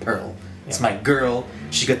just Team Pearl. It's my girl.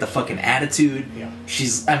 She got the fucking attitude. Yeah.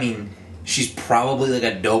 She's probably like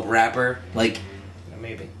a dope rapper. Like,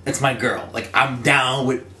 maybe. it's my girl. Like, I'm down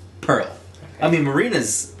with Pearl. Okay. I mean,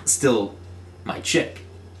 Marina's still my chick.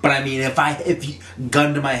 But I mean, if you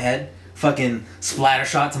gun to my head, fucking splatter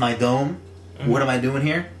shot to my dome, what am I doing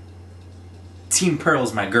here? Team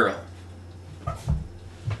Pearl's my girl.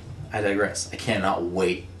 I digress. I cannot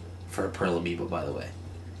wait for a Pearl Amiibo, by the way.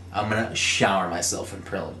 I'm gonna shower myself in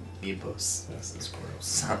Pearl Amiibos. This is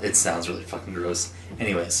gross. It sounds really fucking gross.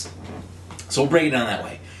 Anyways, so we'll break it down that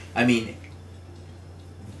way. I mean,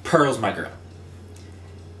 Pearl's my girl.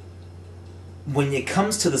 When it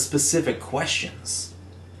comes to the specific questions,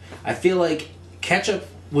 I feel like ketchup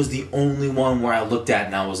was the only one where I looked at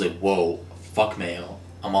and I was like, whoa, fuck mayo.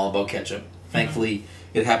 I'm all about ketchup. Thankfully,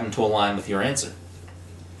 it happened to align with your answer.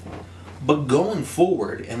 But going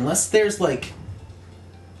forward, unless there's like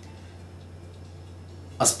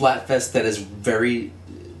a Splatfest that is very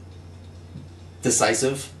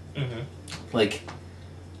decisive, like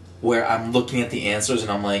where I'm looking at the answers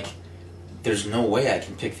and I'm like, there's no way I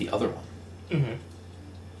can pick the other one.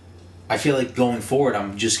 I feel like going forward,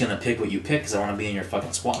 I'm just gonna pick what you pick because I want to be in your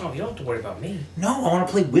fucking squad. Oh, you don't have to worry about me. No, I want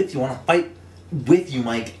to play with you. I want to fight with you,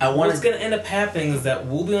 Mike. I want. What's gonna end up happening is that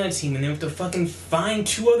we'll be on a team and they have to fucking find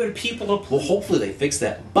 2 other people to play. Well, hopefully they fix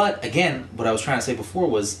that. But again, what I was trying to say before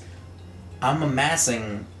was, I'm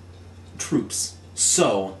amassing troops.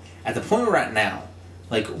 So at the point we're at now,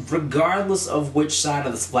 like regardless of which side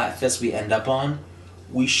of the Splatfest we end up on,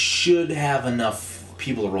 we should have enough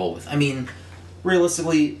people to roll with. I mean,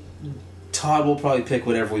 realistically, Todd will probably pick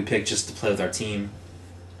whatever we pick just to play with our team.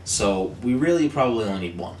 So we really probably only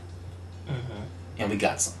need one. And we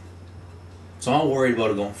got some. So I'm not worried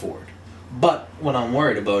about it going forward. But what I'm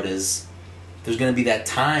worried about is there's going to be that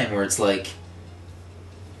time where it's like,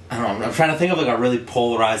 I don't know, I'm trying to think of like a really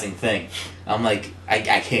polarizing thing. I'm like, I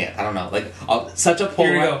can't. I don't know. Like, such a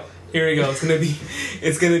Here we go.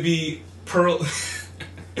 It's going to be Pearl...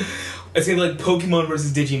 It's gonna be like Pokemon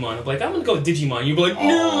versus Digimon. I'm like, I'm gonna go with Digimon. You'd be like,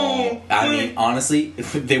 no! I mean, honestly,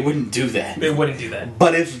 they wouldn't do that. They wouldn't do that.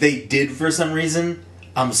 But if they did for some reason,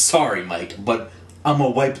 I'm sorry, Mike, but I'm gonna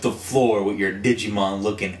wipe the floor with your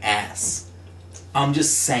Digimon-looking ass. I'm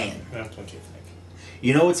just saying. That's what you think.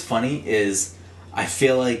 You know what's funny is, I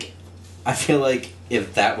feel like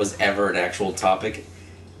if that was ever an actual topic,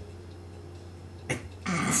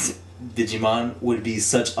 Digimon would be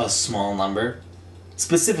such a small number,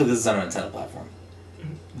 specifically this is on a Nintendo platform,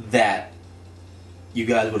 that you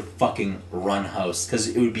guys would fucking run house, because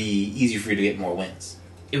it would be easier for you to get more wins.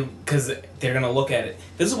 Because they're gonna look at it.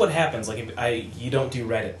 This is what happens. Like, you don't do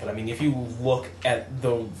Reddit, but I mean, if you look at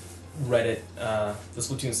the Reddit, the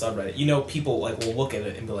Splatoon subreddit, you know, people like will look at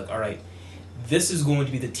it and be like, all right, this is going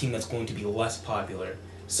to be the team that's going to be less popular.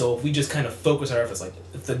 So if we just kind of focus our efforts, like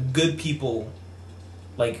if the good people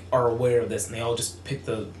like are aware of this and they all just pick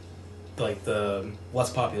the less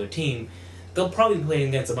popular team, they'll probably be playing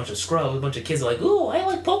against a bunch of scrubs, a bunch of kids are like, ooh, I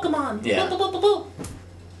like Pokemon. Yeah. Blah, blah, blah, blah, blah.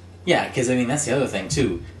 Yeah, because I mean that's the other thing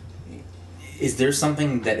too. Is there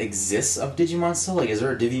something that exists of Digimon still? Like, is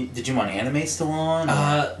there a Digimon anime still on?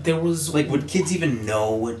 There was like, would kids even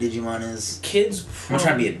know what Digimon is? Kids. I'm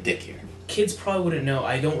trying to be a dick here. Kids probably wouldn't know.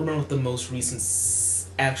 I don't remember what the most recent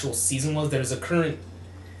actual season was. There's a current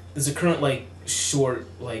like short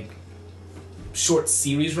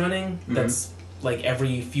series running that's like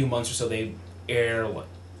every few months or so they air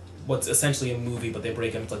what's essentially a movie, but they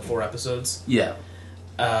break it into like 4 episodes. Yeah.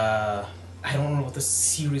 I don't remember what the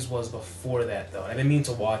series was before that though. I've been meaning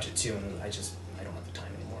to watch it too, and I don't have the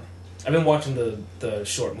time anymore. I've been watching the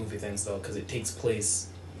short movie things though, because it takes place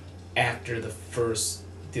after the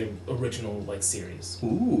original like series.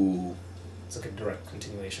 Ooh. It's like a direct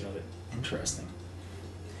continuation of it. Interesting.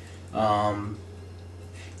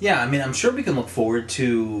 Yeah, I mean, I'm sure we can look forward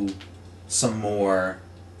to some more,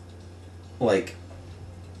 like,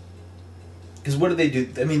 because what did they do?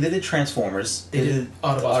 I mean, they did Transformers. They did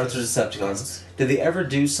Autobots vs. Decepticons. Did they ever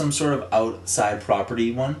do some sort of outside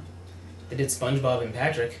property one? They did SpongeBob and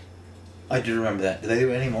Patrick. I do remember that. Did they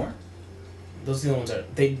do any more? Those are the ones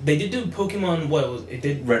that they did do Pokemon. What was it?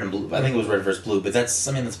 Did Red and Blue? I think it was Red vs. Blue, but that's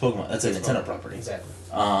Pokemon. That's a Nintendo property. Exactly.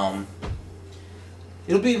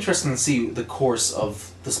 It'll be interesting to see the course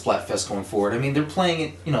of the Splatfest going forward. I mean, they're playing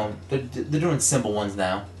it. You know, they're doing simple ones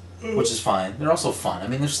now, which is fine. They're also fun. I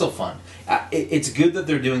mean, they're still fun. It's good that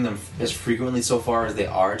they're doing them as frequently so far as they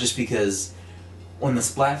are, just because when the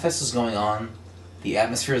Splatfest is going on, the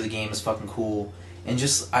atmosphere of the game is fucking cool, and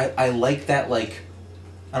just I like that, like,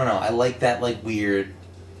 I don't know, I like that, like, weird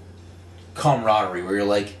camaraderie where you're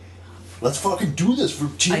like, let's fucking do this for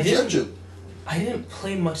Team Genju. I didn't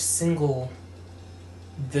play much single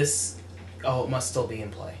this... Oh, it must still be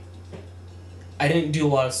in play. I didn't do a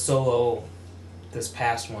lot of solo this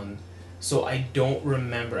past one, so I don't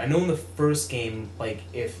remember. I know in the first game, like,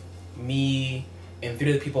 if me and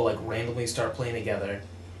 3 other people, like, randomly start playing together,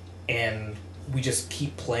 and we just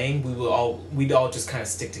keep playing, we'd all just kind of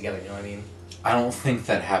stick together, you know what I mean? I don't think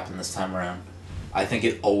that happened this time around. I think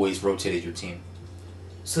it always rotated your team.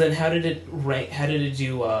 So then how did it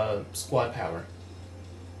do squad power?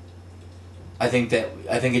 I think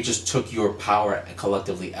it just took your power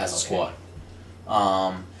collectively as a squad.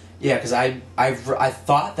 Yeah, because I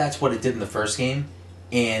thought that's what it did in the first game,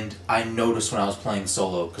 and I noticed when I was playing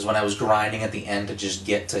solo, because when I was grinding at the end to just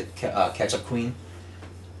get to catch up Queen,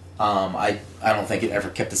 I don't think it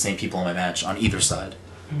ever kept the same people in my match on either side.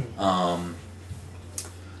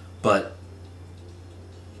 But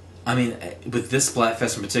I mean, with this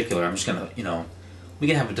Splatfest in particular, I'm just gonna, we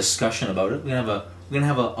can have a discussion about it. We're gonna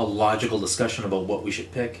have a logical discussion about what we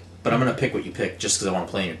should pick. But I'm gonna pick what you pick just because I want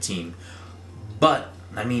to play in your team. But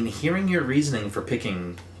I mean, hearing your reasoning for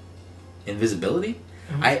picking invisibility,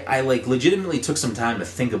 I like legitimately took some time to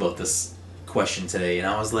think about this question today, and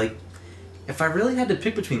I was like, if I really had to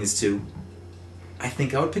pick between these two, I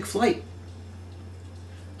think I would pick flight.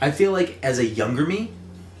 I feel like as a younger me,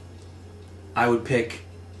 I would pick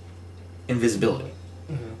invisibility.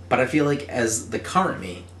 But I feel like as the current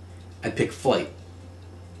me, I'd pick flight.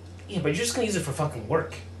 Yeah, but you're just gonna use it for fucking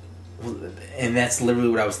work. And that's literally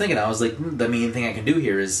what I was thinking. I was like, the main thing I can do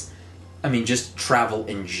here is, I mean, just travel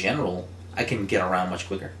in general. I can get around much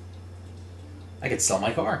quicker. I could sell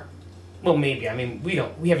my car. Well, maybe. I mean, we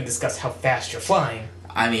haven't discussed how fast you're flying.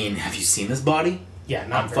 I mean, have you seen this body? Yeah,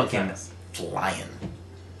 not I'm very fucking fast. flying.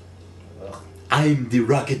 Ugh. I'm the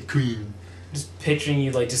Rocket Queen. Just picturing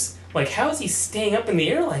you like how is he staying up in the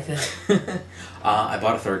air like that? I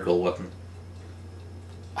bought a 3rd gold weapon.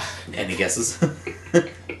 Any guesses?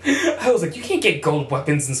 I was like, you can't get gold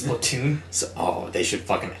weapons in Splatoon. They should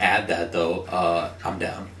fucking add that though. I'm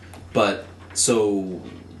down. But, so,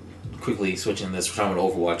 quickly switching this, we're talking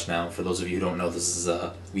about Overwatch now. For those of you who don't know, this is,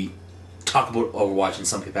 we talk about Overwatch in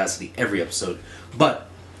some capacity every episode. But,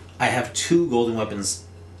 I have 2 golden weapons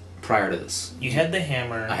prior to this. You had the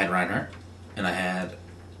hammer. I had Reinhardt, and I had...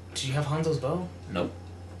 Did you have Hanzo's bow? Nope.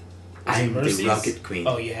 Was it I'm the Mercy's? Rocket Queen.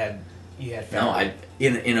 Oh, you had Farah. No,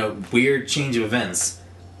 in a weird change of events,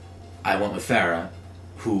 I went with Farah,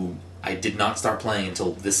 who I did not start playing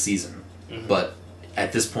until this season. Mm-hmm. But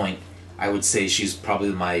at this point, I would say she's probably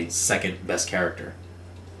my second best character.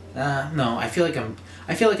 No, I feel like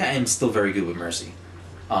I am still very good with Mercy.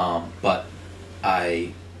 But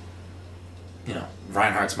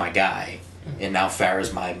Reinhardt's my guy, and now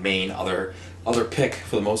Farah's my main other pick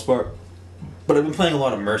for the most part. But I've been playing a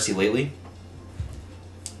lot of Mercy lately.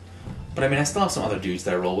 But I mean, I still have some other dudes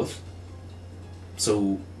that I roll with.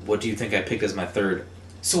 So, what do you think I picked as my third?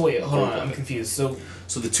 So wait, hold on, weapon? I'm confused. So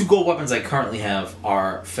the 2 gold weapons I currently have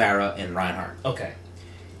are Farah and Reinhardt. Okay.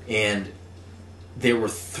 And there were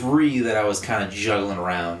 3 that I was kind of juggling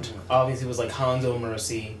around. Obviously, it was like Hanzo,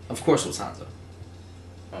 Mercy. Of course it was Hanzo.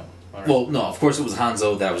 Oh, alright. Well, no, of course it was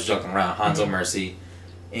Hanzo that I was juggling around. Hanzo, Mercy.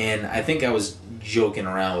 And I think I was joking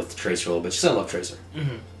around with Tracer a little bit. Just I love Tracer.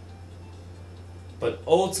 Mm-hmm. But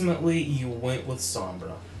ultimately, you went with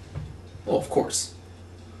Sombra. Well, of course.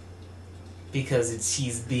 Because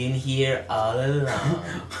she's been here all along.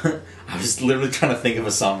 I was literally trying to think of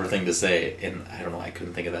a somber thing to say, and I don't know, I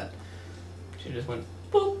couldn't think of that. She just went,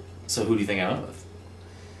 boop. So who do you think I went with?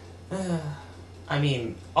 I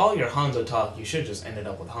mean, all your Hanzo talk, you should just ended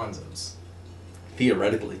up with Hanzo's.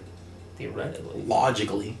 Theoretically. Theoretically.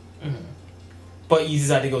 Logically. Mm-hmm. But you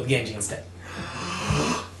decided to go with Genji instead.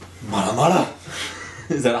 Mara Mara!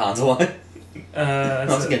 Is that a Hanzo line?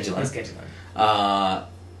 That's a Genji line. That's Genji line.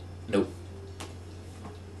 Nope.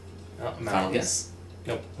 Oh, Final guess?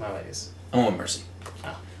 Nope, my ideas. I went Mercy.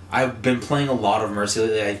 Oh. I've been playing a lot of Mercy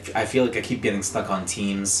lately. I feel like I keep getting stuck on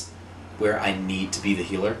teams where I need to be the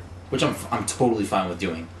healer, which I'm totally fine with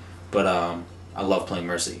doing. But I love playing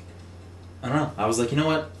Mercy. I don't know. I was like, you know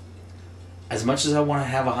what? As much as I want to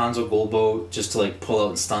have a Hanzo gold bow just to like pull out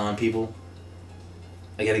and stun on people,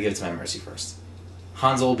 I gotta give it to my Mercy first.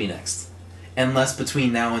 Hanzo will be next. Unless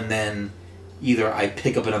between now and then, either I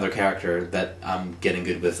pick up another character that I'm getting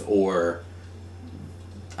good with, or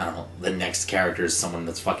I don't know, the next character is someone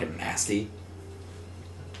that's fucking nasty.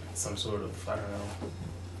 Some sort of, I don't know,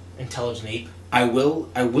 intelligent ape. I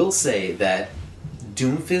will say that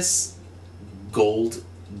Doomfist's gold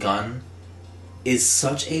gun is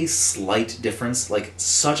such a slight difference,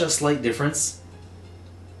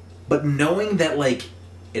 but knowing that, like,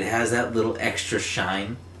 it has that little extra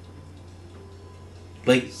shine,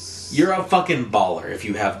 like, you're a fucking baller if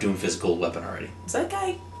you have Doomfist gold weapon already. Does that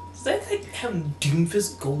guy have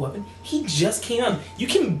Doomfist gold weapon? He just came out. You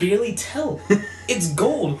can barely tell. It's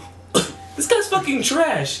gold. This guy's fucking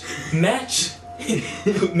trash. Match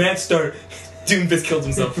start. Doomfist killed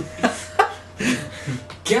himself.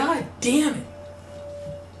 God damn it.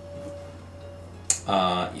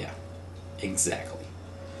 Yeah. Exactly.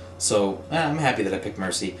 So, I'm happy that I picked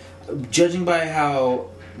Mercy. Judging by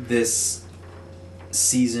how this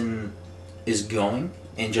season is going,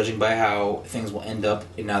 and judging by how things will end up,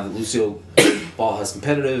 and now that Lucio Ball has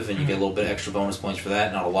competitive, and you get a little bit of extra bonus points for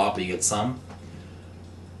that, not a lot, but you get some,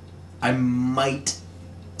 I might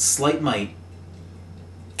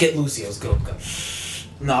get Lucio's gold gun.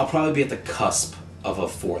 No, I'll probably be at the cusp of a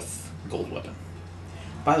 4th gold weapon.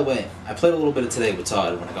 By the way, I played a little bit of today with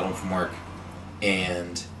Todd when I got home from work,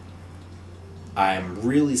 and I'm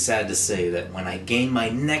really sad to say that when I gain my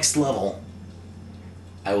next level,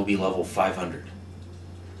 I will be level 500.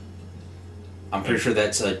 I'm pretty sure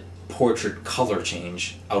that's a portrait color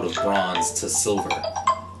change out of bronze to silver.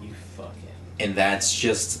 You fucking... And that's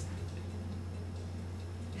just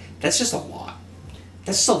a lot.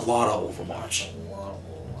 That's just a lot of Overwatch. That's a lot of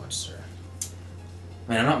Overwatch, sir.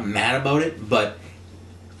 I mean, I'm not mad about it, but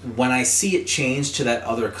when I see it change to that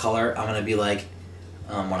other color, I'm gonna be like,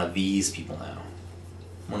 I'm one of these people now.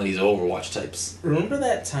 One of these Overwatch types. Remember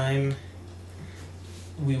that time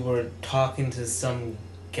we were talking to some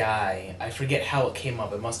guy? I forget how it came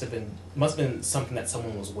up. It must have been something that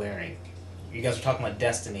someone was wearing. You guys were talking about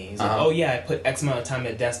Destiny. He's like, oh yeah, I put X amount of time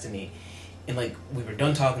at Destiny. And like, we were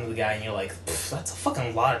done talking to the guy, and you're like, that's a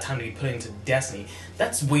fucking lot of time to be putting into Destiny.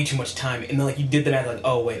 That's way too much time. And then like, you did the math, like,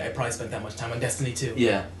 oh wait, I probably spent that much time on Destiny too.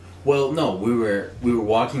 Yeah. Well, no, we were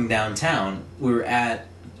walking downtown. We were at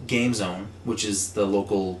Game Zone, which is the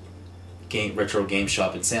local retro game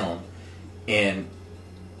shop in Salem, and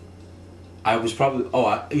I was probably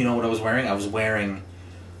you know what I was wearing? I was wearing,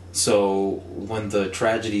 so when the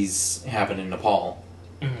tragedies happened in Nepal,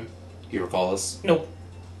 You recall this? Nope.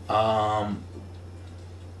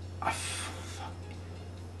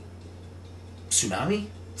 Tsunami?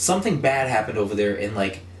 Something bad happened over there, and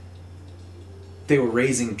like they were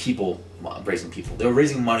raising They were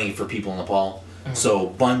raising money for people in Nepal. Mm-hmm. So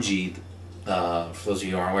Bungie, for those of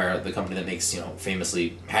you who aren't aware, the company that makes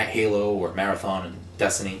famously Halo or Marathon and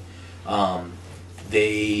Destiny,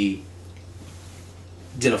 they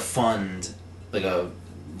did a fund,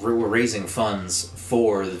 we're raising funds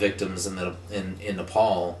for the victims in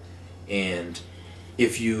Nepal, and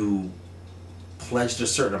if you pledged a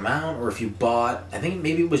certain amount, or if you bought, I think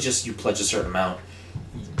maybe it was just you pledged a certain amount,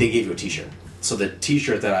 they gave you a t-shirt. So the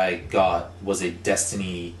t-shirt that I got was a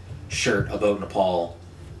Destiny shirt about Nepal,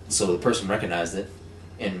 so the person recognized it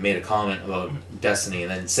and made a comment about Destiny,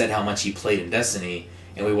 and then said how much he played in Destiny,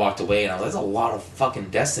 and we walked away, and I was like, that's a lot of fucking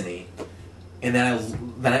Destiny. And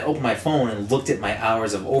then I opened my phone and looked at my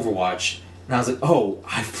hours of Overwatch, and I was like, oh,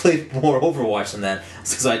 I've played more Overwatch than that,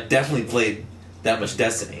 so I definitely played that much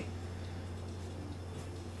Destiny.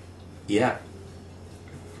 Yeah.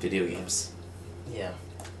 Video games. Yeah.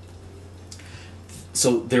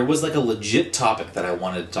 So there was a legit topic that I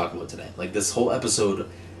wanted to talk about today. This whole episode,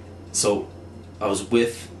 so I was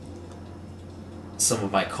with some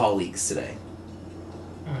of my colleagues today.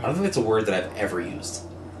 I don't think that's a word that I've ever used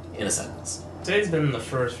in a sentence. Today's been the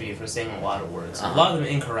first for you for saying a lot of words. A lot of them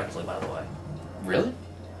incorrectly, by the way. Really?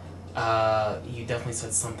 You definitely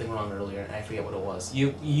said something wrong earlier, and I forget what it was.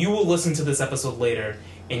 You will listen to this episode later,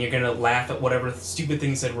 and you're gonna laugh at whatever stupid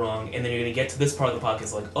thing you said wrong, and then you're gonna get to this part of the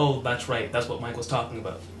podcast like, oh, that's right, that's what Mike was talking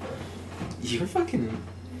about. You're fucking...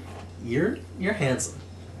 You're handsome.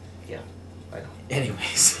 Yeah, I know.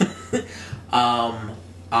 Anyways.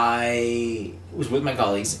 I was with my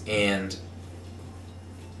colleagues, and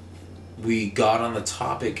we got on the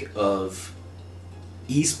topic of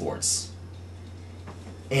esports.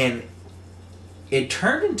 And it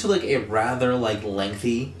turned into a rather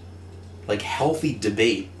lengthy, healthy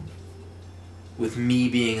debate, with me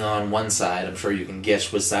being on one side. I'm sure you can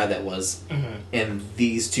guess which side that was. Mm-hmm. And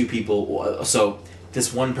these two people, so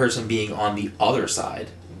this one person being on the other side.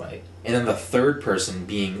 Right. And then the third person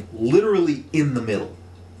being literally in the middle.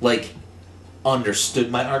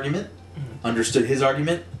 Understood my argument, understood his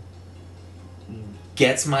argument,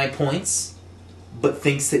 gets my points, but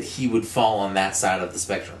thinks that he would fall on that side of the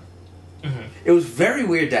spectrum. Mm-hmm. It was very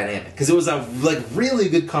weird dynamic, because it was a really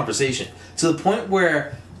good conversation, to the point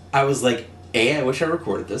where I was like, A, I wish I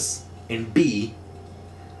recorded this, and B,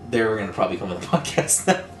 they were going to probably come on the podcast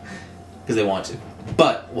now, because they want to.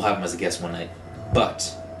 But we'll have them as a guest one night.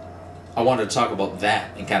 But I wanted to talk about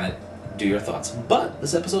that and kind of do your thoughts. But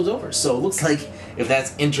this episode's over, so it looks like if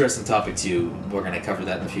that's interesting topic to you, we're going to cover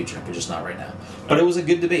that in the future, but just not right now. But it was a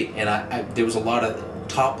good debate, and I there was a lot of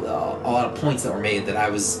points that were made that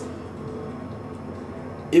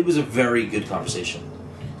it was a very good conversation.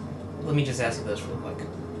 Let me just ask you this real quick,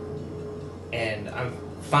 and I'm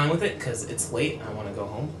fine with it because it's late. I want to go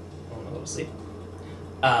home. I want to go to sleep.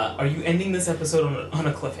 Are you ending this episode on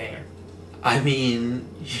a cliffhanger? I mean,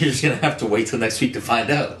 you're just going to have to wait till next week to find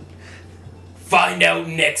out. Find out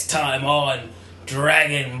next time on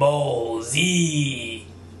Dragon Ball Z.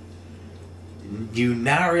 You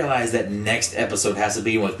now realize that next episode has to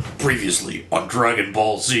begin with previously on Dragon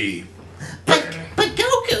Ball Z. But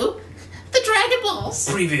Goku, the Dragon Balls.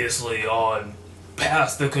 Previously on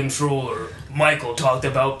Pass the Controller, Michael talked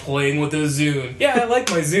about playing with a Zune. Yeah, I like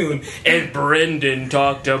my Zune. And Brendan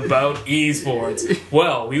talked about esports.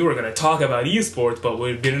 Well, we were going to talk about esports, but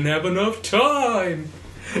we didn't have enough time.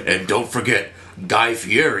 And don't forget, Guy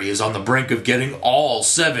Fieri is on the brink of getting all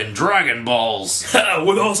 7 Dragon Balls.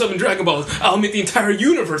 With all 7 Dragon Balls, I'll make the entire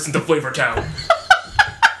universe into Flavor Town.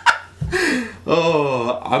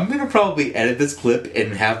 Oh, I'm going to probably edit this clip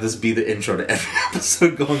and have this be the intro to every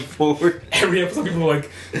episode going forward. Every episode people are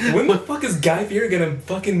like, when the fuck is Guy Fieri going to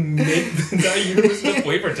fucking make the entire universe into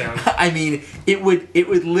Flavor Town? I mean, it would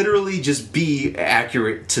literally just be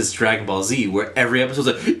accurate to Dragon Ball Z, where every episode's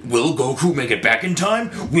like, will Goku make it back in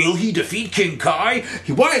time? Will he defeat King Kai?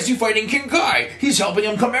 Why is he fighting King Kai? He's helping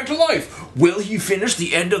him come back to life. Will he finish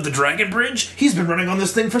the end of the Dragon Bridge? He's been running on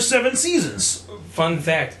this thing for 7 seasons. Fun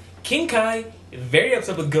fact. King Kai is very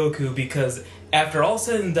upset with Goku because after all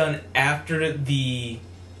said and done, after the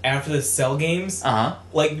Cell games,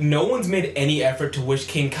 no one's made any effort to wish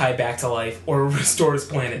King Kai back to life or restore his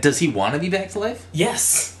planet. Does he want to be back to life?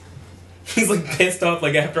 Yes. He's pissed off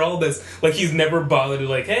after all this. He's never bothered to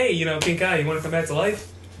hey, King Kai, you want to come back to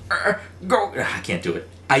life? Go. I can't do it.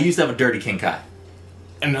 I used to have a dirty King Kai.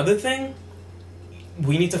 Another thing,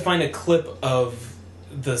 we need to find a clip of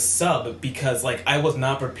the sub, because I was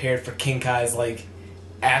not prepared for King Kai's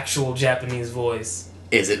actual Japanese voice.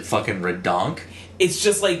 Is it fucking redonk? It's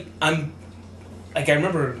just like I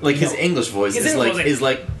remember Like his English voice his is English like voice, is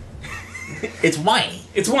like it's whiny.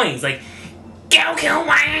 it's whiny. It's like Goku,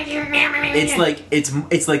 why are you?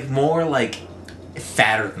 It's like more like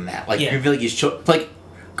fatter than that. Like Yeah. you feel like he's like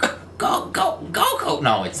go.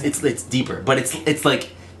 No, it's deeper, but it's like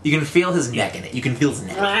you can feel his neck in it. You can feel his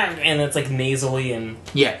neck. And it's like nasally and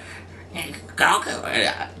Yeah. Goku.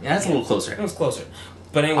 Yeah, that's a little closer. it was closer.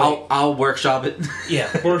 But anyway, I'll workshop it. yeah,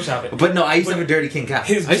 workshop it. But no, I used to have a Dirty King Cow. I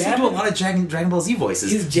his used to do a Japan- lot of Dragon Ball Z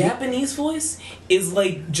voices. His Japanese voice is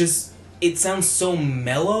like just it sounds so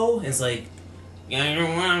mellow. It's like I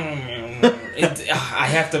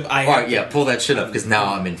have to. Alright, yeah, pull that shit up because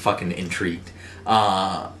now I'm fucking intrigued.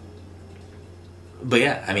 But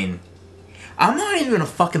yeah, I mean, I'm not even gonna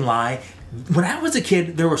fucking lie. When I was a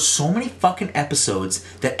kid, there were so many fucking episodes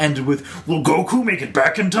that ended with, "Will Goku make it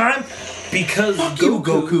back in time?" because Fuck you,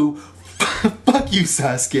 Goku. Fuck you,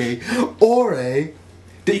 Sasuke. Ore.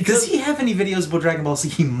 Does he have any videos about Dragon Ball Z?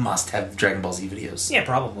 He must have Dragon Ball Z videos. Yeah,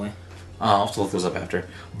 probably. I'll have to look those up after.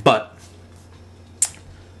 But,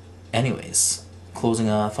 anyways, closing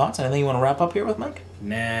thoughts? Anything you want to wrap up here with, Mike?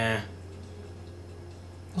 Nah.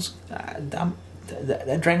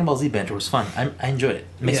 That Dragon Ball Z banter was fun. I enjoyed it.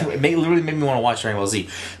 Yeah. It literally made me want to watch Dragon Ball Z.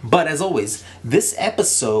 But as always, this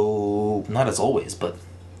episode, not as always, but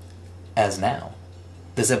as now,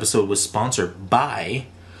 this episode was sponsored by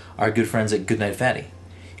our good friends at Goodnight Fatty.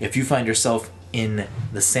 If you find yourself in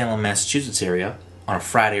the Salem, Massachusetts area on a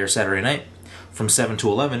Friday or Saturday night from 7 to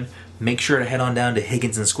 11, make sure to head on down to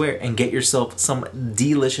Higginson Square and get yourself some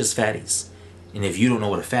delicious fatties. And if you don't know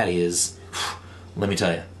what a fatty is, let me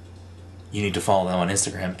tell you. You need to follow them on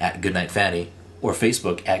Instagram at Goodnight Fatty or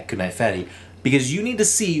Facebook at Goodnight Fatty because you need to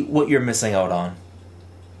see what you're missing out on.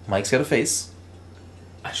 Mike's got a face.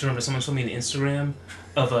 I just remember someone showed me an Instagram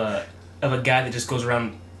of a guy that just goes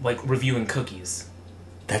around like reviewing cookies.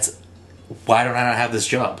 Why don't I not have this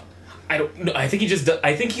job? I don't know. I think he just.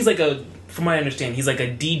 I think he's like from what I understand, he's like a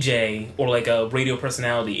DJ or like a radio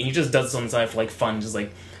personality, and he just does this on the side for like fun. Just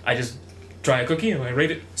like I just try a cookie and I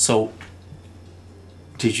rate it. So,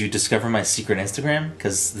 did you discover my secret Instagram?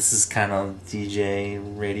 Because this is kind of DJ,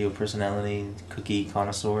 radio personality, cookie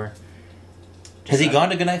connoisseur. Has he gone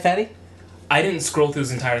to Goodnight Fatty? I didn't scroll through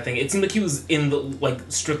his entire thing. It seemed like he was in the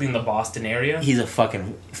strictly in the Boston area. He's a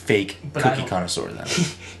fucking fake But I cookie don't- connoisseur then.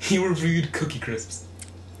 He reviewed Cookie Crisps.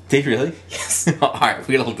 Did he really? Yes. Alright,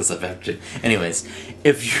 we gotta look this up after. Anyways,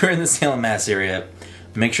 if you're in the Salem, Mass area,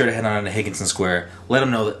 make sure to head on to Higginson Square. Let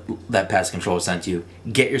them know that Past Control sent you.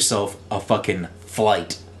 Get yourself a fucking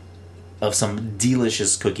flight of some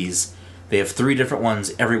delicious cookies. They have 3 different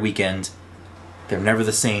ones every weekend. They're never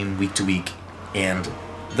the same week to week. And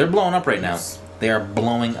they're blowing up right now. They are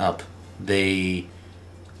blowing up. They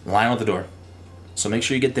line out the door. So make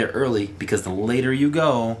sure you get there early because the later you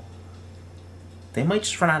go, they might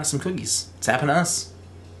just run out of some cookies. It's happened to us.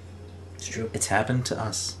 It's true. It's happened to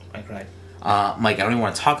us. I cried. Mike, I don't even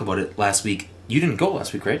want to talk about it last week. You didn't go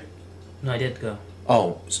last week, right? No, I did go.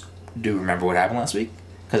 Oh, do you remember what happened last week?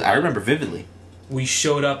 Because I remember vividly. We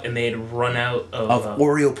showed up and they had run out Of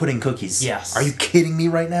Oreo pudding cookies. Yes. Are you kidding me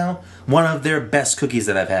right now? One of their best cookies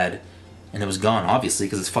that I've had. And it was gone, obviously,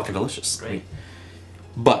 because it's fucking delicious. Great.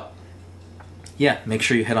 But, yeah, make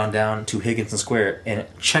sure you head on down to Higginson Square and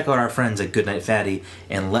check out our friends at Goodnight Fatty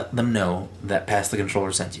and let them know that Pass the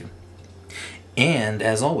Controller sent you. And,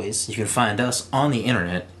 as always, you can find us on the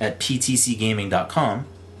internet at ptcgaming.com,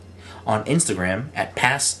 on Instagram at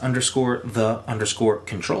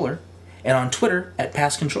pass_the_controller, and on Twitter at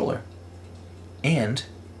passcontroller. And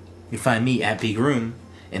you can find me at bgroom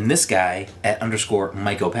and this guy at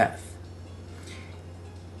 _MikeOpath.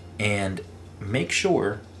 And make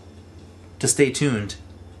sure to stay tuned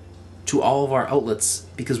to all of our outlets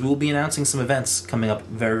because we will be announcing some events coming up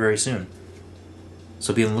very, very soon.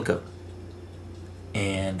 So be on the lookout.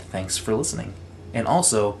 And thanks for listening. And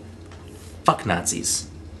also, fuck Nazis.